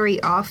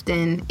very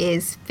often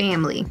is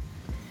family.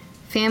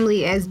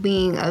 Family as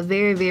being a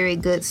very, very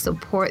good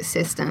support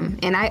system.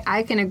 And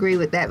I can agree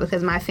with that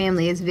because my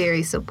family is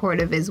very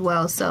supportive as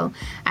well. So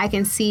I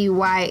can see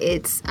why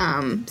it's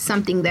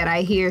something that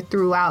I hear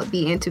throughout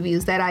the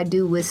interviews that I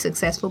do with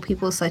successful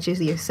people such as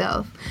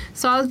yourself.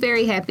 So I was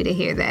very happy to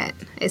hear that,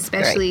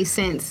 especially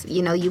since,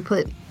 you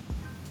put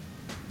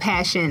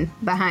passion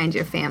behind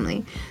your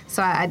family.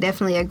 So I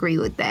definitely agree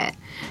with that.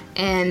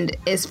 And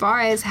as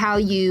far as how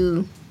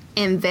you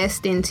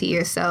invest into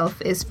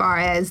yourself, as far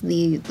as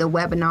the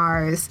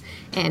webinars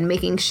and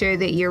making sure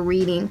that you're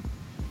reading,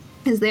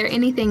 is there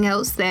anything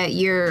else that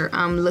you're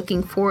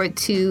looking forward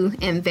to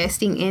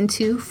investing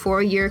into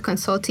for your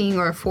consulting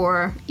or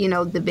for,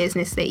 the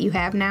business that you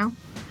have now?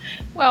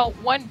 Well,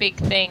 one big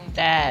thing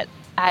that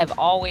I've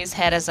always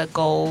had as a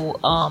goal,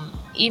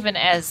 even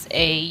as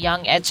a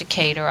young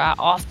educator, I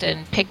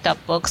often picked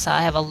up books.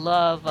 I have a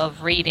love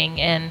of reading,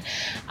 and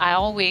I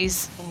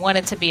always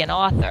wanted to be an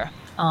author.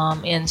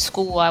 In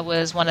school, I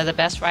was one of the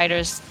best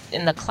writers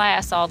in the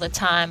class all the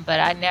time,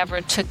 but I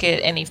never took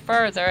it any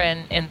further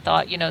and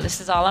thought, this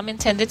is all I'm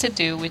intended to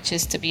do, which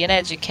is to be an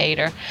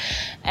educator.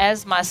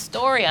 As my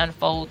story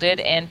unfolded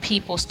and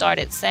people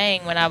started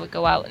saying when I would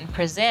go out and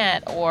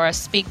present or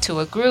speak to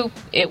a group,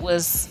 it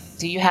was,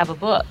 do you have a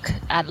book?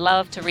 I'd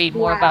love to read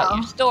more about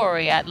your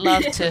story. I'd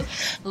love to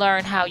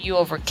learn how you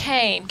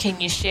overcame.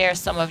 Can you share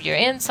some of your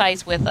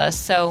insights with us?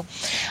 So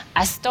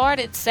I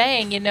started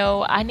saying,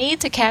 I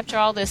need to capture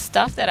all this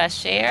stuff that I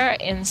share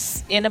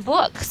in a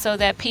book so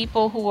that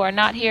people who are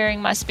not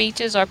hearing my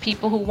speeches or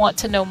people who want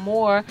to know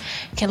more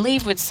can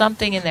leave with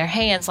something in their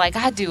hands like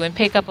I do and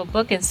pick up a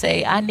book and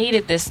say, I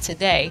needed this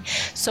today.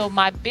 So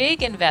my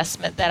big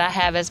investment that I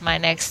have as my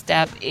next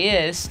step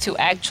is to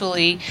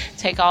actually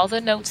take all the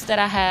notes that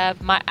I have,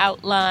 my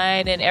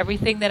outline and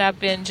everything that I've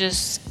been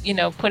just,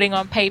 putting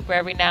on paper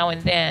every now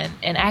and then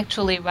and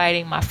actually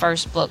writing my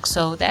first book.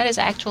 So that is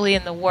actually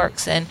in the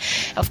works. And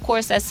of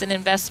course, that's an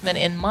investment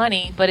in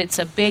money, but it's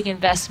a big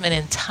investment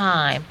in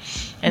time.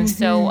 And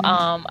so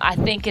I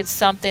think it's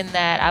something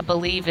that I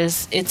believe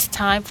it's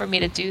time for me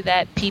to do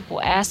that. People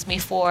ask me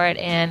for it,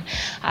 and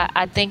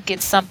I think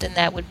it's something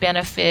that would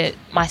benefit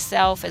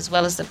myself as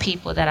well as the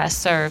people that I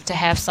serve to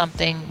have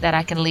something that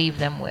I can leave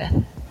them with.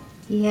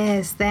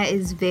 Yes, that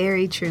is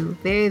very true.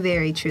 Very,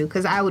 very true.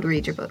 Because I would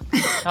read your book.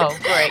 Oh,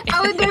 great. I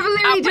would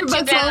definitely read your book.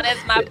 I'll put you down as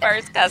my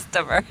first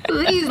customer.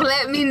 Please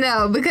let me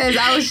know, because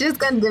I was just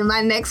going to,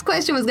 my next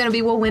question was going to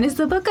be, well, when is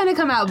the book going to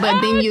come out? But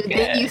then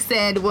you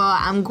said, well,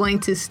 I'm going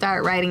to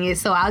start writing it.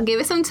 So I'll give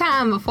it some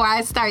time before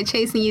I start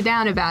chasing you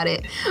down about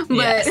it. But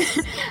yes.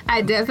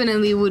 I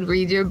definitely would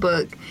read your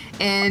book.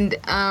 And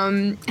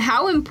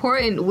how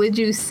important would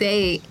you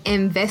say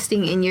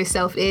investing in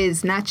yourself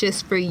is, not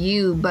just for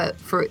you, but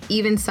for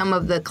even some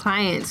of the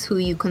clients who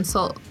you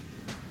consult?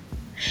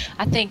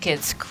 I think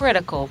it's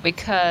critical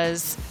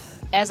because,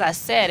 as I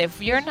said,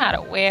 if you're not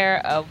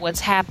aware of what's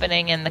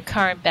happening in the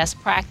current best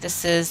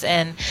practices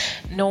and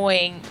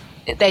knowing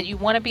that you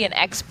want to be an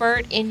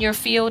expert in your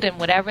field and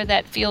whatever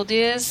that field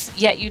is,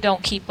 yet you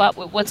don't keep up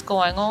with what's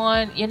going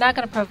on, you're not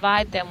going to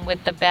provide them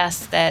with the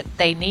best that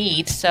they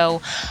need.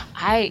 So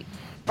I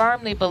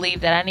firmly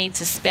believe that I need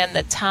to spend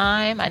the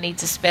time, I need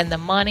to spend the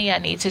money, I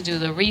need to do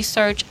the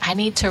research, I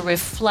need to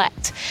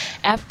reflect.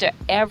 After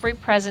every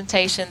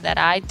presentation that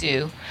I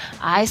do,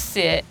 I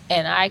sit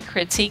and I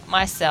critique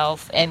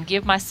myself and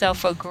give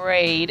myself a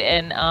grade,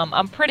 and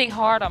I'm pretty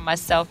hard on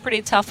myself,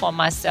 pretty tough on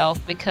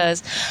myself,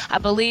 because I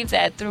believe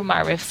that through my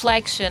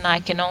reflection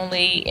I can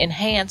only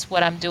enhance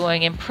what I'm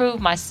doing,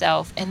 improve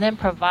myself, and then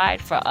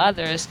provide for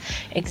others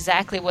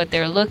exactly what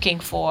they're looking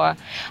for.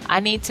 I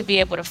need to be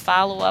able to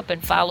follow up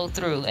and follow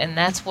through. And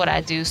that's what I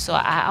do. So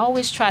I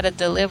always try to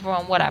deliver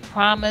on what I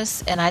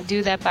promise, and I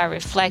do that by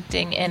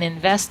reflecting and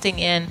investing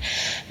in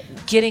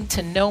getting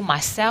to know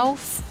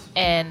myself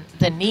and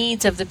the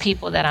needs of the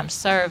people that I'm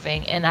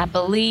serving. And I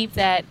believe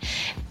that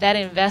that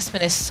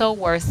investment is so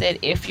worth it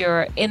if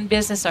you're in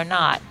business or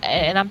not.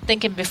 And I'm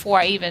thinking,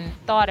 before I even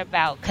thought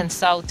about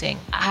consulting,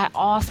 I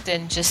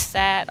often just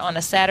sat on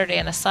a Saturday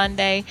and a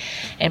Sunday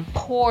and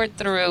poured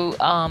through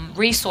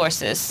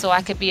resources so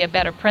I could be a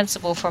better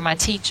principal for my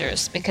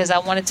teachers, because I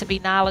wanted to be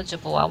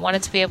knowledgeable. I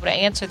wanted to be able to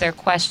answer their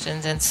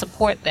questions and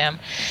support them.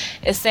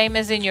 The same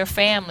as in your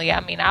family. I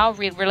mean, I'll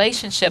read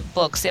relationship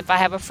books if I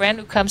have a friend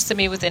who comes to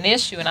me with an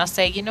issue, and I'll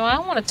say, I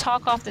don't want to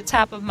talk off the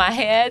top of my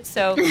head,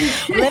 so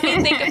let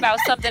me think about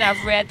something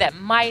I've read that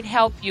might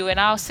help you, and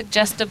I'll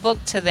suggest a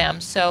book to them.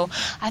 So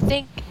I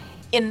think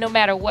in no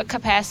matter what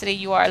capacity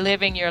you are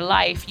living your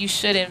life, you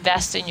should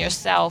invest in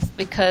yourself,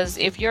 because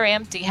if you're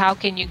empty, how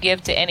can you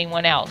give to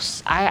anyone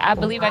else? I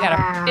believe I got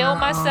to fill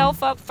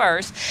myself up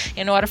first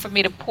in order for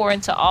me to pour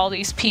into all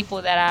these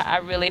people that I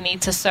really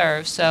need to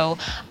serve. So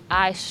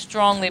I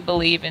strongly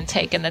believe in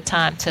taking the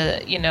time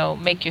to,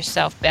 make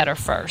yourself better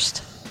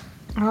first.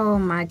 Oh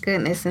my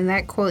goodness. And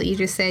that quote you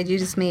just said, you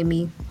just made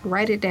me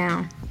write it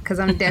down, because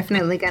I'm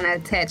definitely going to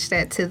attach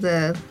that to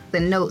the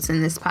notes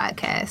in this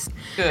podcast.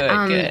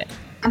 Good.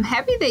 I'm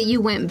happy that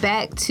you went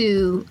back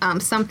to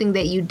something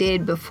that you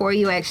did before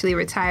you actually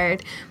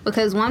retired,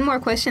 because one more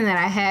question that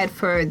I had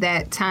for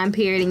that time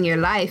period in your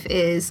life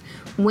is,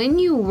 when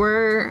you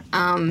were,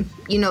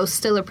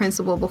 still a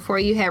principal before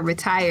you had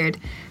retired,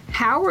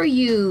 how were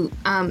you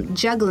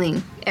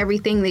juggling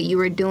everything that you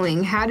were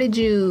doing? How did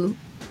you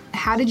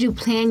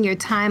plan your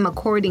time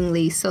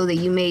accordingly so that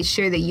you made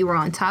sure that you were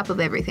on top of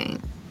everything?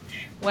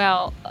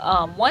 Well,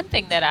 one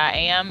thing that I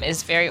am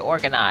is very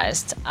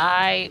organized.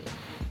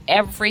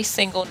 Every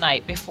single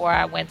night before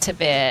I went to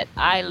bed,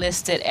 I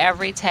listed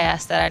every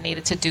task that I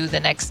needed to do the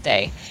next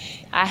day.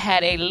 I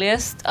had a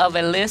list of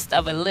a list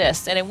of a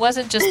list. And it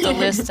wasn't just a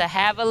list to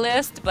have a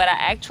list, but I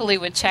actually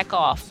would check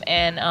off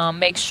and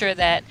make sure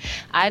that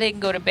I didn't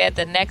go to bed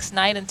the next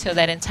night until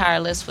that entire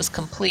list was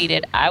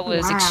completed. I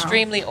was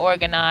extremely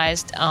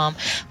organized,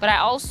 but I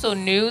also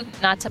knew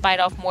not to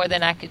bite off more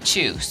than I could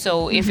chew.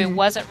 So if it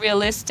wasn't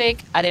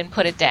realistic, I didn't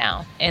put it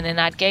down. And then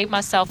I gave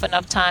myself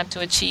enough time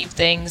to achieve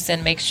things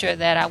and make sure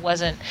that I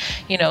wasn't,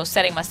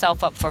 setting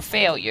myself up for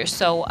failure.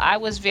 So I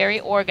was very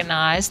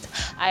organized.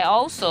 I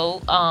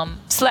also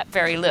slept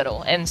very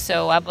little, and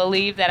so I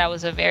believe that I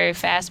was a very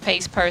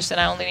fast-paced person.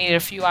 I only needed a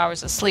few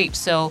hours of sleep.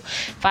 So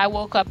if I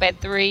woke up at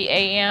 3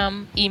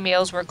 a.m.,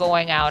 emails were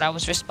going out. I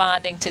was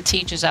responding to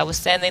teachers. I was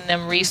sending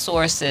them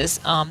resources.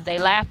 They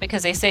laughed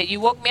because they said, "You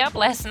woke me up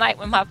last night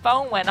when my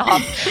phone went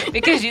off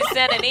because you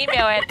sent an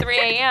email at 3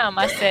 a.m.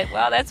 I said,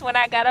 "Well, that's when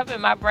I got up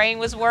and my brain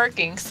was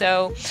working."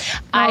 So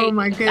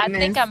my goodness. I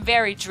think I'm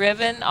very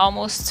driven,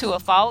 almost to a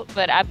fault,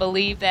 but I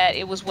believe that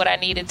it was what I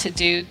needed to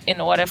do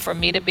in order for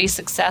me to be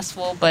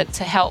successful, but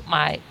to help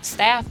my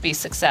staff be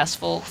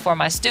successful for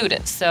my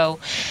students. So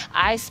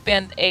I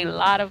spend a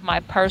lot of my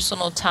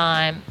personal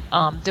time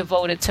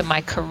devoted to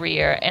my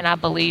career, and I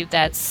believe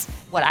that's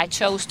what I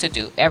chose to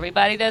do.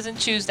 Everybody doesn't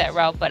choose that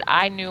route, but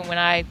I knew when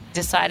I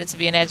decided to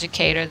be an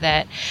educator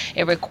that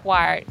it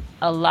required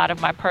a lot of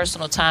my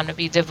personal time to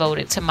be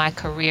devoted to my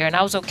career, and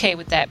I was okay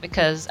with that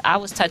because I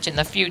was touching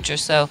the future,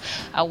 so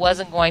I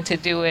wasn't going to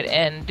do it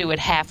and do it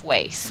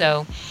halfway.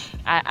 So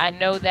I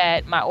know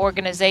that my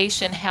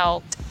organization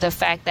helped, the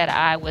fact that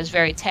I was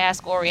very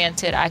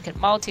task-oriented, I could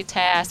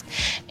multitask,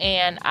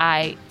 and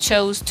I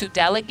chose to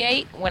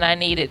delegate when I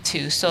needed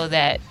to so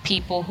that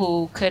people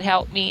who could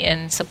help me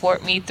and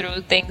support me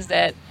through things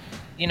that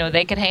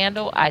they could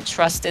handle, I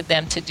trusted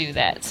them to do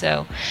that.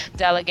 So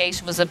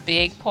delegation was a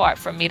big part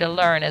for me to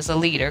learn as a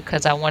leader,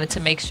 because I wanted to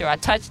make sure I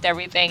touched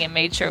everything and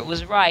made sure it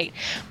was right.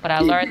 But I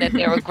learned that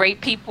there were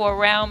great people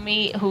around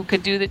me who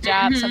could do the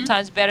job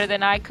sometimes better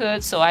than I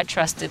could, so I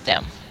trusted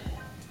them.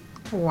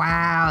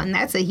 Wow, and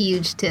that's a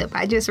huge tip.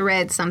 I just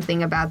read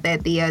something about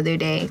that the other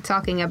day,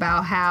 talking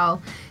about how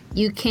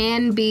you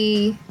can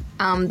be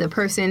the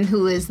person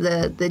who is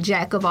the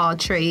jack of all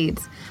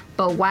trades,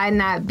 but why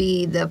not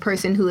be the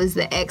person who is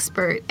the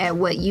expert at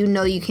what you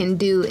know you can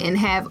do, and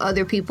have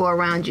other people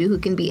around you who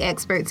can be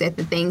experts at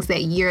the things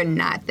that you're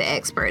not the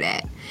expert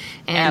at.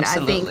 And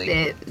Absolutely.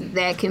 I think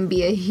that can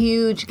be a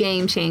huge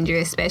game changer,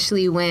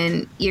 especially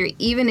when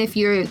even if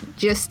you're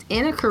just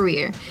in a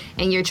career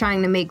and you're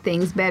trying to make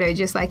things better,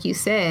 just like you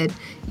said,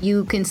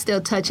 you can still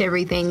touch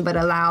everything, but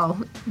allow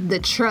the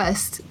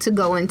trust to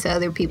go into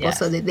other people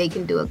so that they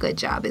can do a good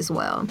job as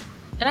well.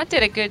 And I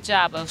did a good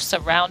job of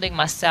surrounding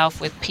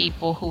myself with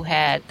people who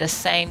had the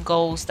same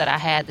goals that I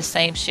had, the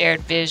same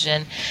shared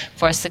vision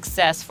for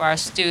success for our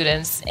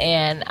students.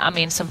 And I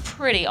mean, some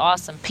pretty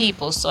awesome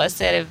people. So I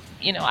said,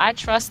 if, I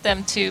trust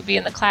them to be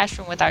in the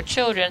classroom with our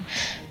children,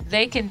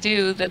 they can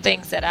do the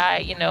things that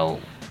I,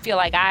 feel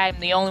like I'm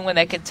the only one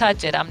that can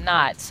touch it. I'm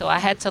not. So I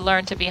had to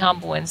learn to be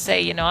humble and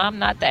say, I'm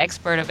not the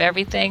expert of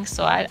everything.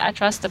 So I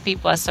trust the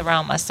people I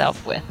surround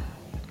myself with.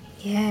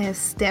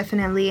 Yes,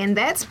 definitely. And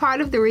that's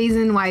part of the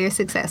reason why you're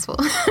successful.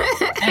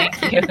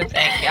 Thank you.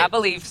 I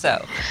believe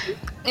so.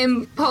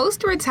 In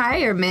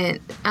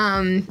post-retirement,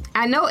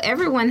 I know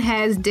everyone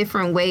has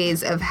different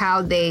ways of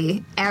how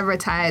they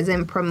advertise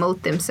and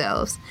promote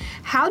themselves.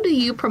 How do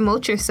you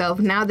promote yourself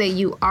now that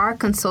you are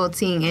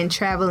consulting and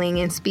traveling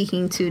and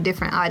speaking to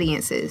different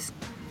audiences?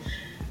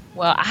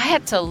 Well, I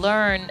had to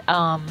learn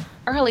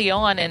early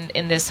on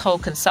in this whole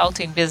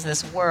consulting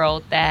business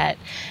world that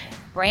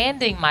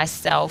branding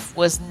myself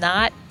was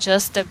not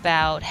just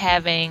about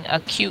having a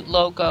cute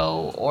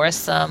logo or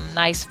some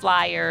nice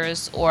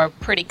flyers or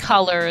pretty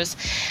colors.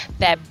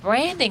 That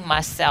branding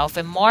myself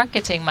and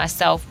marketing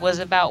myself was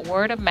about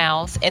word of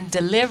mouth and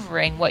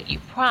delivering what you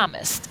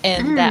promised,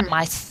 and that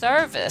my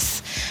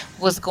service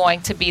was going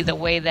to be the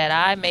way that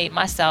I made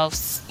myself,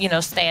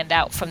 stand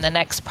out from the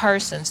next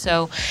person.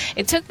 So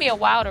it took me a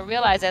while to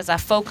realize, as I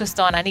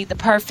focused on, I need the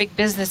perfect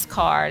business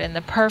card and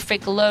the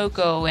perfect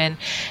logo, and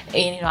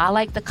I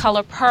like the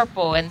color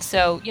purple. And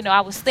so,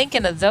 I was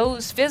thinking of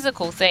those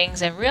physical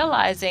things and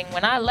realizing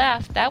when I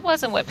left, that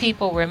wasn't what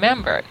people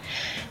remembered.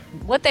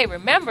 What they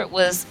remembered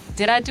was,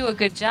 did I do a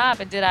good job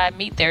and did I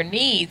meet their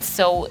needs?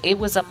 So it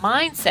was a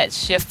mindset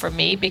shift for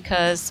me,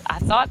 because I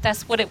thought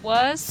that's what it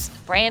was,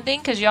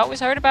 branding, because you always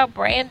heard about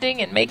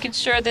branding and making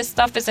sure this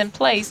stuff is in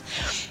place.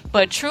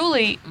 But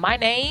truly, my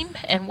name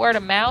and word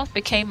of mouth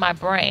became my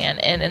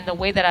brand, and the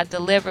way that I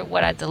delivered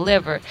what I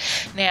delivered.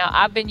 Now,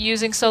 I've been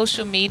using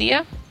social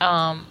media.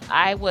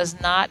 I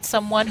was not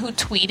someone who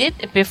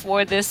tweeted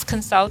before this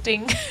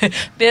consulting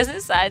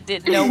business. I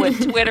didn't know what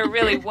Twitter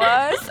really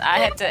was. I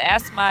had to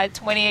ask my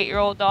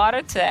 28-year-old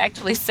daughter to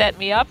actually set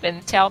me up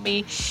and tell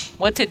me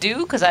what to do,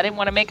 because I didn't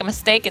want to make a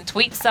mistake and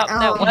tweet something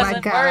that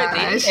wasn't worthy.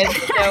 And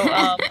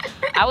so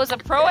I was a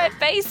pro at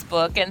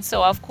Facebook, and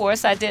so of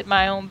course I did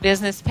my own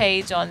business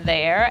page on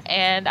there,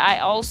 and I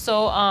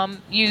also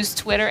used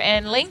Twitter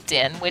and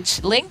LinkedIn,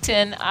 which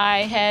LinkedIn I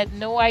had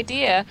no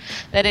idea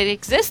that it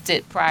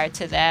existed prior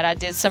to that. I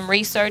did some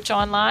research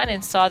online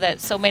and saw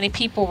that so many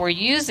people were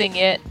using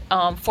it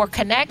for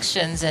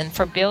connections and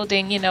for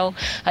building,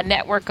 a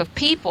network of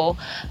people.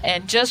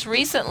 And just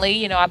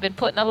recently, I've been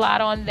putting a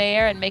lot on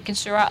there and making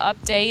sure I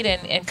update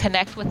and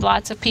connect with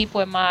lots of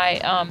people in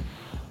my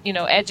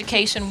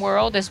education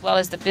world as well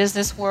as the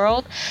business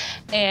world.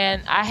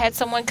 And I had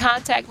someone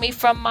contact me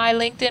from my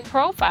LinkedIn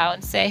profile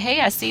and say,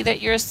 hey, I see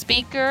that you're a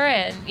speaker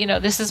and,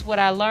 this is what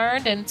I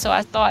learned. And so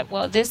I thought,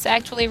 well, this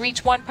actually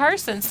reached one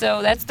person.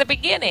 So that's the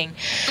beginning.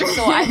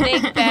 So I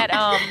think that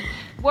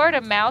word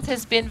of mouth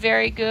has been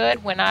very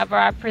good. Whenever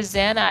I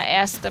present, I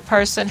ask the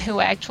person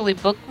who actually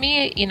booked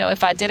me,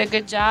 if I did a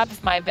good job,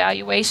 if my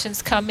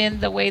evaluations come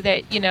in the way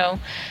that,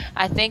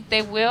 I think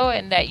they will,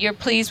 and that you're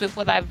pleased with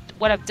what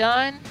I've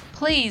done,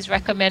 please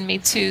recommend me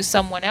to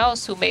someone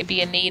else who may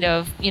be in need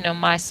of,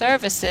 my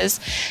services.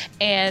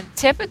 And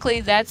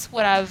typically that's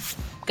what I've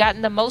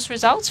gotten the most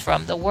results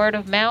from, the word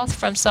of mouth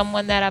from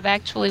someone that I've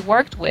actually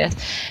worked with.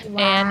 Wow.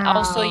 And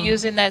also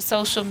using that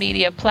social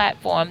media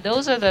platform.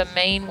 Those are the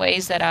main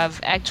ways that I've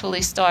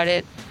actually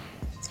started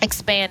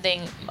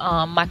expanding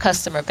my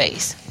customer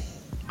base.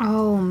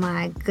 Oh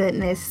my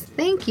goodness.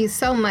 Thank you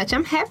so much.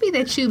 I'm happy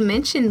that you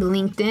mentioned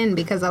LinkedIn,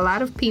 because a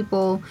lot of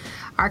people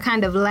are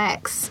kind of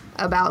lax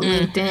about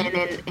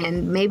LinkedIn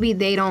and maybe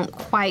they don't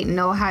quite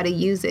know how to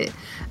use it.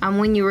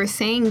 When you were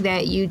saying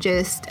that you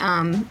just,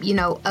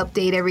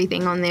 update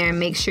everything on there and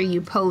make sure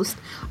you post,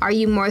 are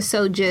you more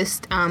so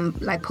just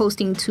like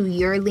posting to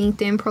your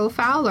LinkedIn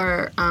profile,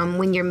 or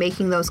when you're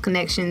making those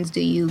connections, do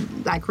you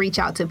like reach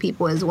out to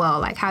people as well?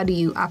 Like, how do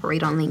you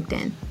operate on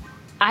LinkedIn?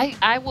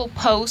 I will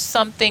post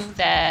something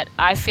that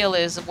I feel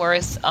is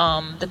worth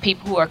the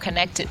people who are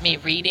connected me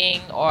reading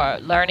or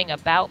learning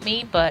about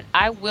me, but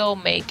I will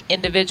make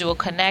individual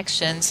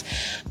connections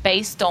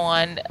based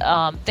on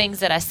things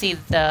that I see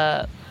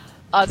the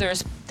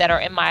others that are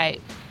in my,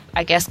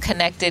 I guess,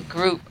 connected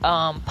group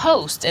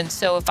post. And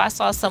so if I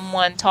saw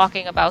someone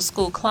talking about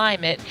school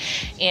climate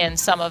in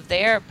some of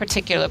their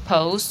particular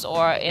posts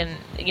or in,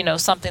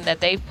 something that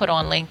they've put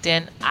on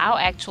LinkedIn, I'll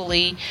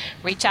actually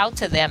reach out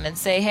to them and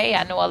say, hey,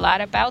 I know a lot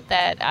about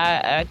that.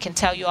 I can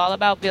tell you all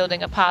about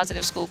building a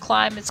positive school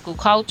climate, school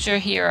culture.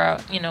 Here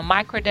are,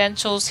 my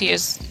credentials.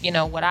 Here's,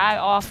 what I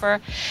offer.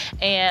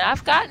 And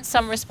I've gotten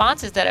some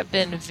responses that have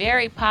been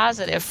very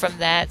positive from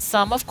that.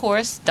 Some, of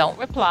course, don't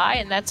reply,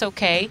 and that's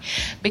okay,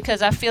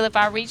 because I feel if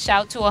I reach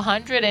out to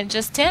 100 and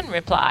just 10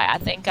 reply, I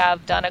think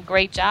I've done a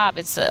great job.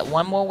 It's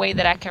one more way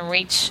that I can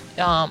reach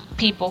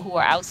people who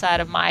are outside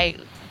of my,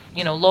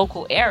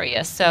 local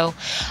area. So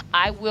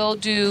I will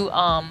do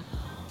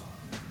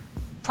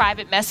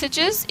private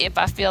messages if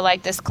I feel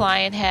like this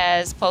client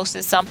has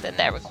posted something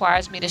that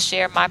requires me to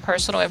share my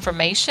personal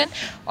information,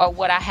 or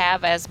what I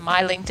have as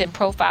my LinkedIn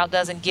profile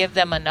doesn't give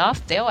them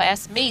enough. They'll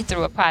ask me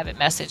through a private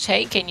message,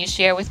 hey, can you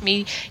share with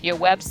me your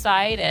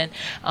website and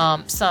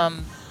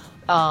some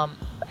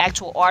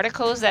actual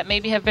articles that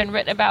maybe have been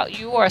written about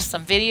you, or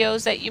some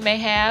videos that you may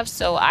have.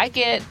 So I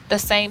get the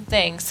same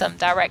thing, some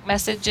direct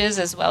messages,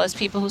 as well as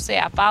people who say,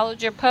 I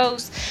followed your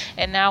post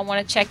and now I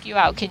want to check you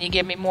out. Can you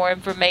give me more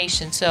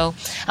information? So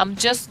I'm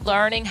just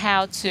learning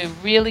how to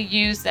really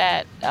use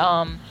that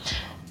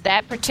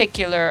that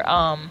particular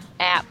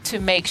app to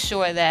make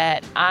sure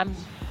that I'm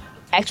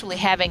actually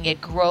having it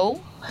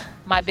grow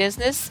my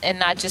business and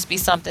not just be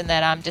something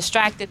that I'm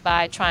distracted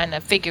by trying to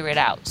figure it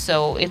out.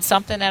 So it's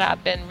something that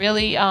I've been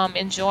really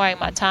enjoying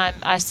my time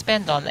I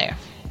spend on there.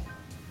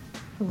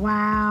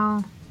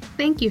 Wow.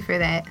 Thank you for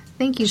that.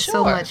 Thank you so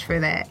Sure. much for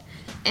that.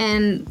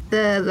 And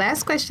the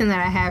last question that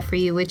I have for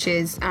you, which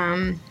is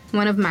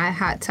one of my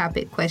hot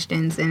topic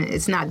questions, and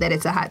it's not that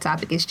it's a hot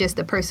topic, it's just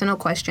a personal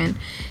question,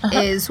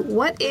 is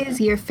what is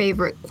your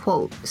favorite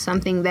quote,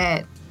 something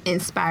that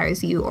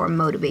inspires you or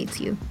motivates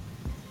you?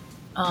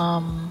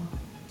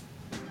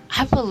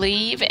 I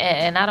believe,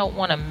 and I don't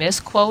want to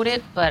misquote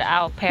it, but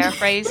I'll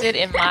paraphrase it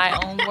in my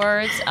own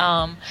words.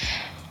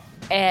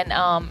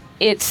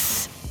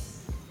 It's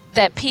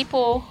that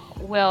people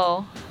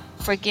will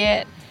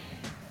forget.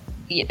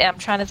 I'm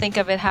trying to think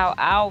of it how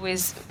I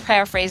always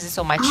paraphrase it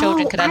so my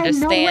children could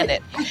understand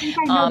it. I think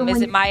I know the Is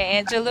one it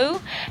Maya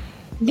Angelou?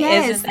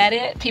 Yes. Isn't that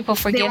it? People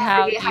They forget won't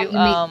how forget how you you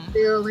make them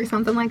feel or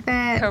something like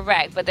that.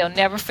 correct, but they'll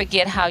never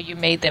forget how you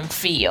made them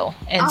feel.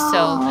 And Oh.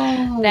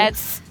 so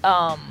that's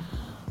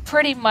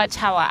pretty much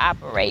how I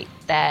operate.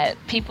 That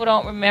people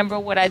don't remember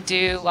what I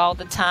do all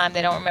the time.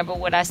 They don't remember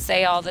what I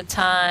say all the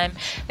time.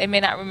 They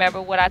may not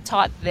remember what I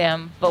taught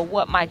them, but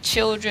what my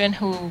children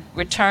who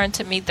return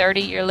to me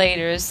 30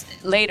 years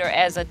later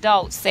as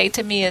adults say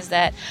to me is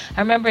that,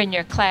 I remember in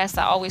your class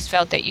I always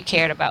felt that you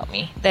cared about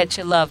me, that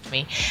you loved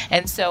me.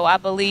 And so I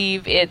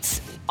believe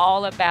it's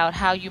all about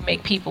how you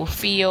make people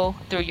feel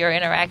through your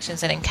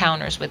interactions and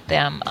encounters with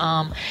them.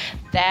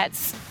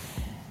 That's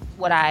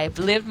what I've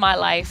lived my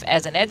life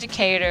as an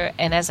educator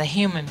and as a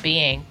human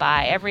being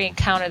by. Every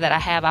encounter that I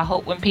have, I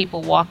hope when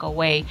people walk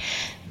away,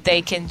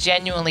 they can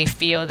genuinely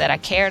feel that I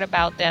cared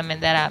about them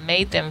and that I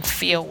made them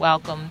feel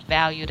welcomed,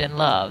 valued, and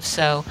loved.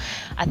 So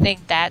I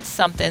think that's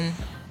something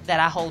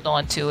that I hold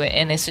on to it.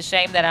 And it's a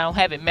shame that I don't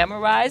have it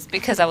memorized,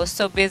 because I was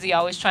so busy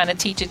always trying to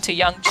teach it to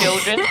young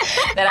children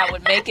that I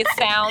would make it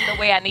sound the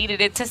way I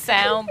needed it to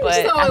sound. But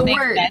So I it think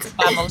worked. that's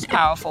my most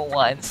powerful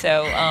one.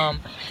 So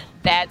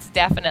that's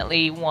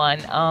definitely one.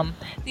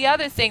 The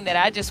other thing that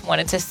I just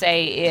wanted to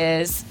say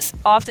is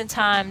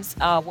oftentimes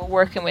we're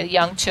working with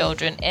young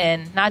children,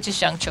 and not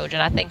just young children,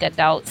 I think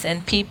adults,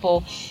 and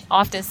people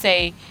often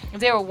say, if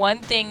there were one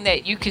thing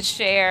that you could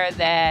share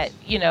that,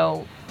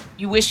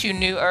 you wish you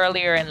knew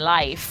earlier in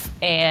life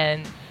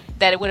and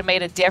that it would have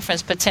made a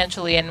difference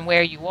potentially in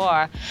where you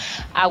are,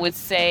 I would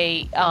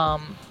say,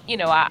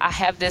 I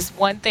have this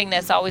one thing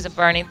that's always a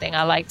burning thing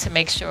I like to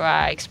make sure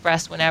I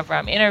express whenever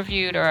I'm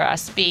interviewed or I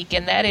speak,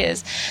 and that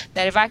is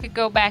that if I could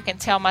go back and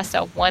tell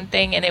myself one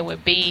thing, and it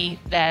would be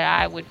that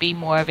I would be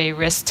more of a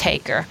risk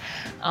taker.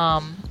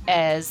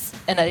 As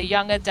a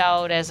young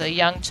adult, as a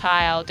young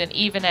child, and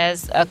even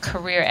as a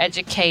career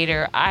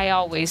educator, I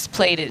always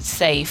played it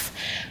safe.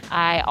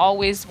 I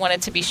always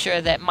wanted to be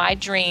sure that my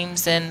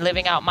dreams and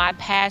living out my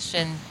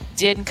passion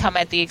didn't come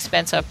at the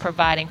expense of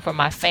providing for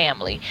my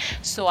family.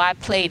 So I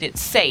played it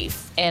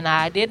safe, and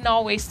I didn't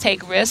always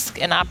take risks,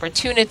 and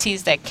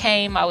opportunities that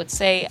came, I would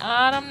say,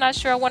 I'm not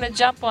sure I want to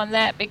jump on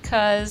that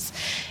because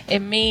it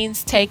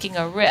means taking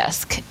a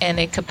risk and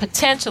it could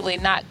potentially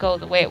not go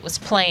the way it was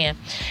planned.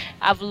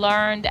 I've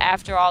learned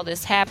after all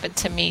this happened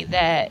to me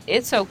that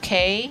it's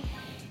okay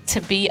to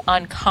be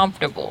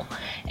uncomfortable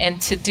and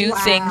to do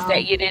things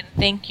that you didn't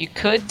think you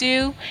could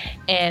do.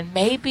 And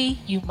maybe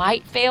you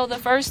might fail the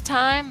first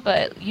time,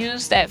 but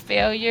use that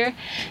failure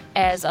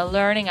as a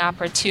learning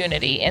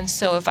opportunity. And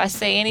so if I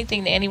say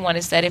anything to anyone,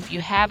 is that if you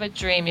have a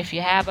dream, if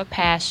you have a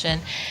passion,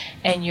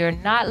 and you're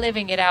not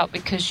living it out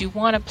because you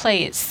want to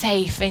play it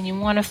safe and you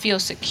want to feel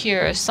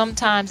secure,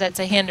 sometimes that's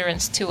a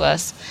hindrance to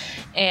us.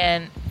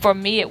 And for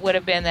me, it would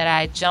have been that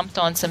I jumped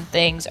on some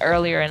things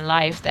earlier in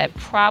life that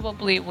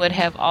probably would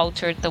have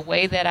altered the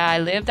way that I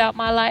lived out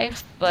my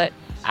life. But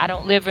I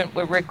don't live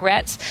with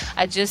regrets.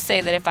 I just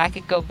say that if I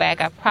could go back,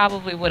 I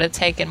probably would have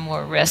taken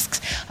more risks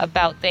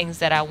about things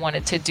that I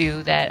wanted to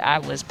do that I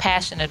was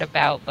passionate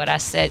about. But I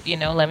said,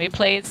 let me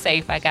play it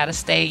safe. I got to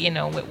stay,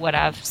 with what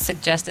I've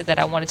suggested that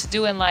I wanted to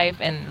do in life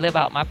and live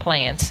out my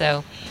plan.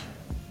 So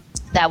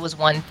that was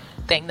one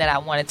thing that I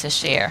wanted to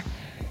share.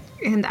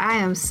 And I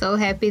am so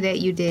happy that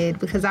you did,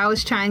 because I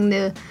was trying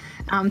to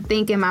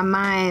think in my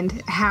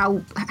mind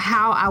how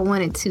I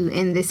wanted to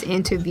end this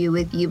interview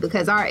with you,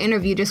 because our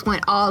interview just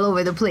went all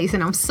over the place,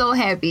 and I'm so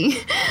happy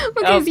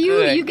because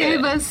you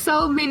gave us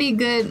so many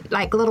good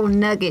little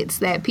nuggets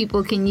that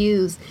people can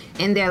use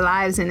in their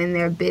lives and in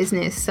their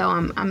business. So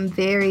I'm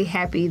very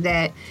happy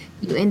that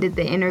you ended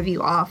the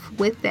interview off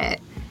with that,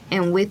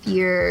 and with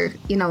your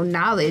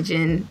knowledge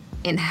and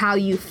how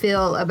you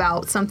feel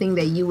about something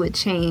that you would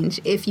change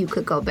if you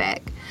could go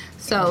back.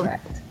 So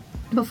correct.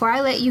 Before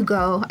I let you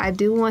go, I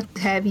do want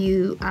to have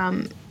you,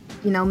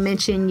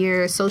 mention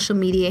your social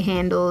media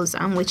handles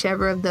on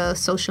whichever of the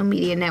social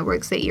media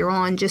networks that you're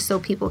on, just so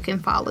people can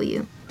follow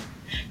you.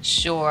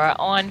 Sure.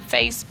 On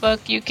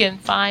Facebook, you can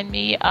find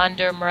me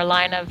under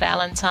Merlina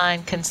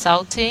Valentine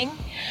Consulting.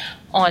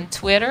 On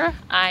Twitter,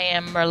 I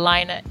am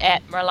Merlina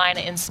at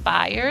Merlina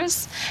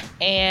Inspires.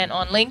 And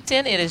on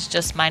LinkedIn, it is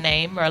just my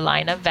name,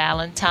 Merlina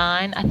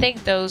Valentine. I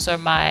think those are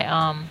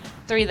my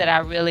three that I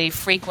really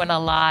frequent a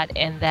lot,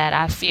 and that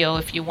I feel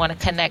if you want to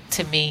connect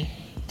to me,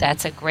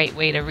 that's a great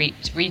way to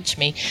reach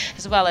me,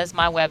 as well as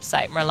my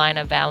website,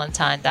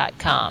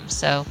 merlinavalentine.com.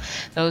 So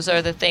those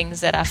are the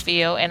things that I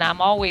feel, and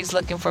I'm always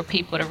looking for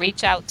people to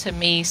reach out to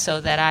me so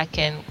that I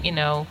can,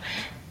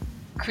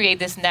 create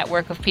this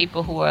network of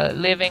people who are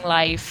living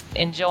life,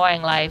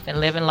 enjoying life, and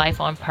living life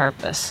on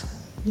purpose.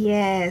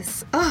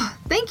 Yes. Oh,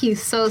 thank you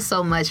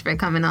so much for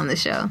coming on the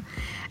show.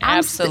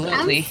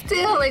 Absolutely. I'm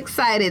still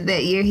excited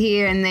that you're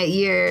here and that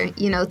you're,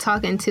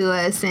 talking to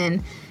us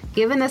and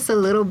giving us a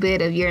little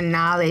bit of your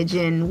knowledge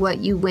and what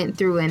you went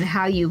through and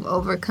how you've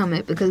overcome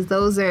it, because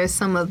those are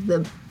some of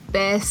the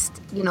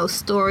best,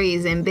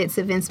 stories and bits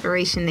of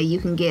inspiration that you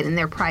can get, and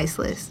they're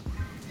priceless.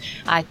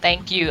 I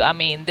thank you. I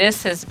mean,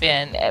 this has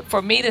been,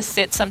 for me to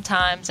sit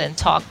sometimes and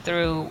talk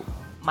through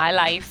my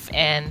life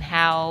and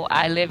how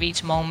I live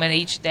each moment,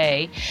 each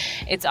day,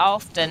 it's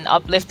often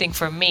uplifting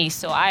for me.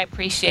 So I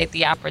appreciate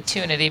the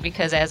opportunity,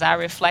 because as I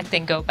reflect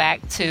and go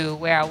back to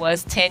where I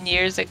was 10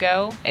 years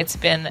ago, it's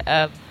been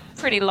a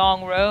pretty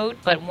long road,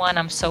 but one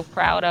I'm so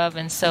proud of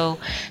and so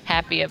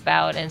happy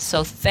about and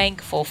so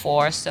thankful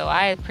for. So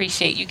I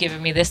appreciate you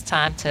giving me this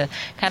time to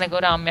kind of go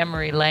down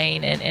memory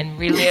lane and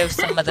relive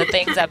some of the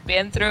things I've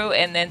been through,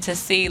 and then to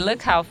see,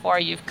 look how far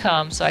you've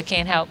come. So I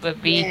can't help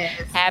but be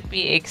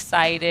happy,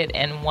 excited,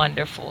 and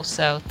wonderful.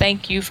 So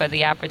thank you for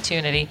the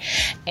opportunity.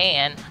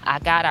 And I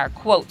got our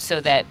quote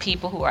so that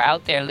people who are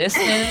out there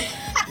listening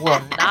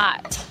will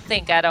not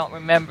think I don't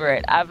remember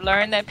it. I've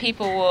learned that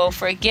people will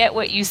forget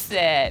what you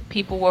said.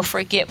 People will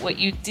forget what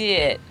you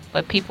did,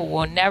 but people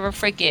will never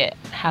forget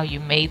how you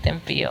made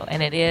them feel.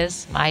 And it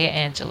is Maya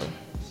Angelou.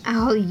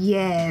 Oh,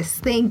 yes.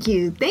 Thank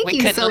you. Thank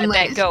you so much. We couldn't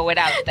let that go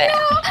without that.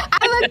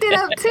 I looked it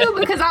up, too,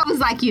 because I was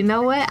like, you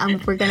know what?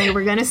 We're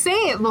gonna say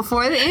it.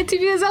 Before the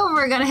interview is over,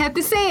 we're going to have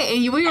to say it.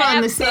 And we were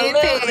on the same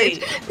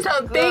page.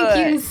 So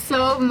thank you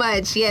so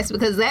much. Yes,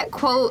 because that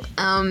quote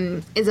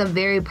is a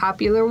very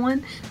popular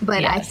one.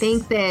 But yes. I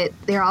think that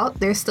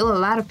there's still a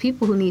lot of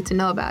people who need to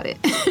know about it.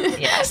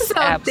 Yes, so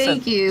absolutely.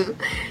 Thank you.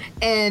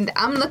 And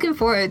I'm looking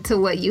forward to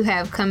what you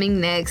have coming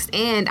next.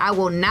 And I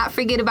will not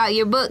forget about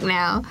your book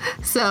now.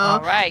 So all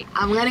right.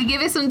 I'm going to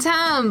give it some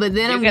time, but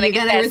then you're going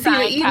to receive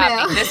an email.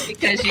 Copy just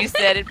because you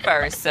said it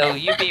first. So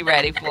you be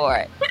ready for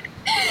it.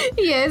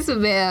 Yes,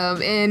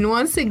 ma'am. And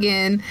once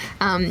again,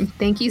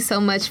 thank you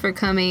so much for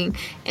coming.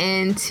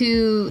 And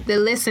to the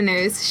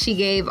listeners, she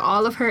gave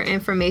all of her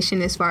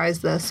information as far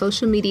as the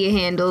social media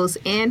handles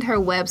and her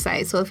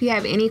website. So if you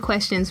have any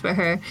questions for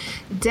her,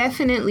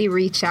 definitely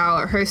reach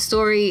out. Her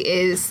story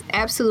is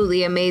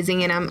absolutely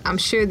amazing, and I'm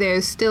sure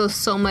there's still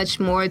so much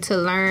more to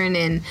learn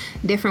and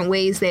different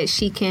ways that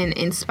she can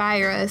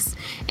inspire us.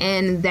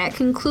 And that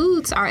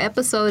concludes our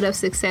episode of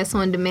Success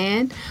on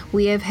Demand.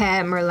 We have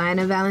had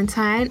Merlina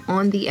Valentine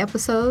on the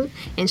episode,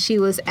 and she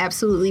was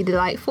absolutely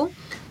delightful.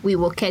 We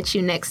will catch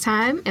you next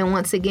time. And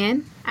once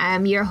again, I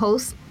am your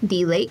host,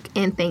 D. Lake,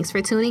 and thanks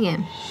for tuning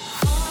in.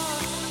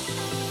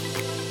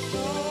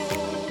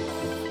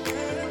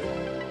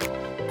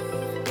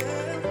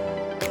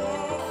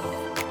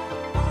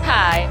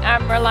 Hi,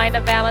 I'm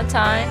Merlina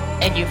Valentine,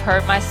 and you've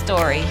heard my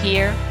story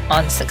here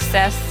on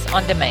Success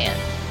on Demand.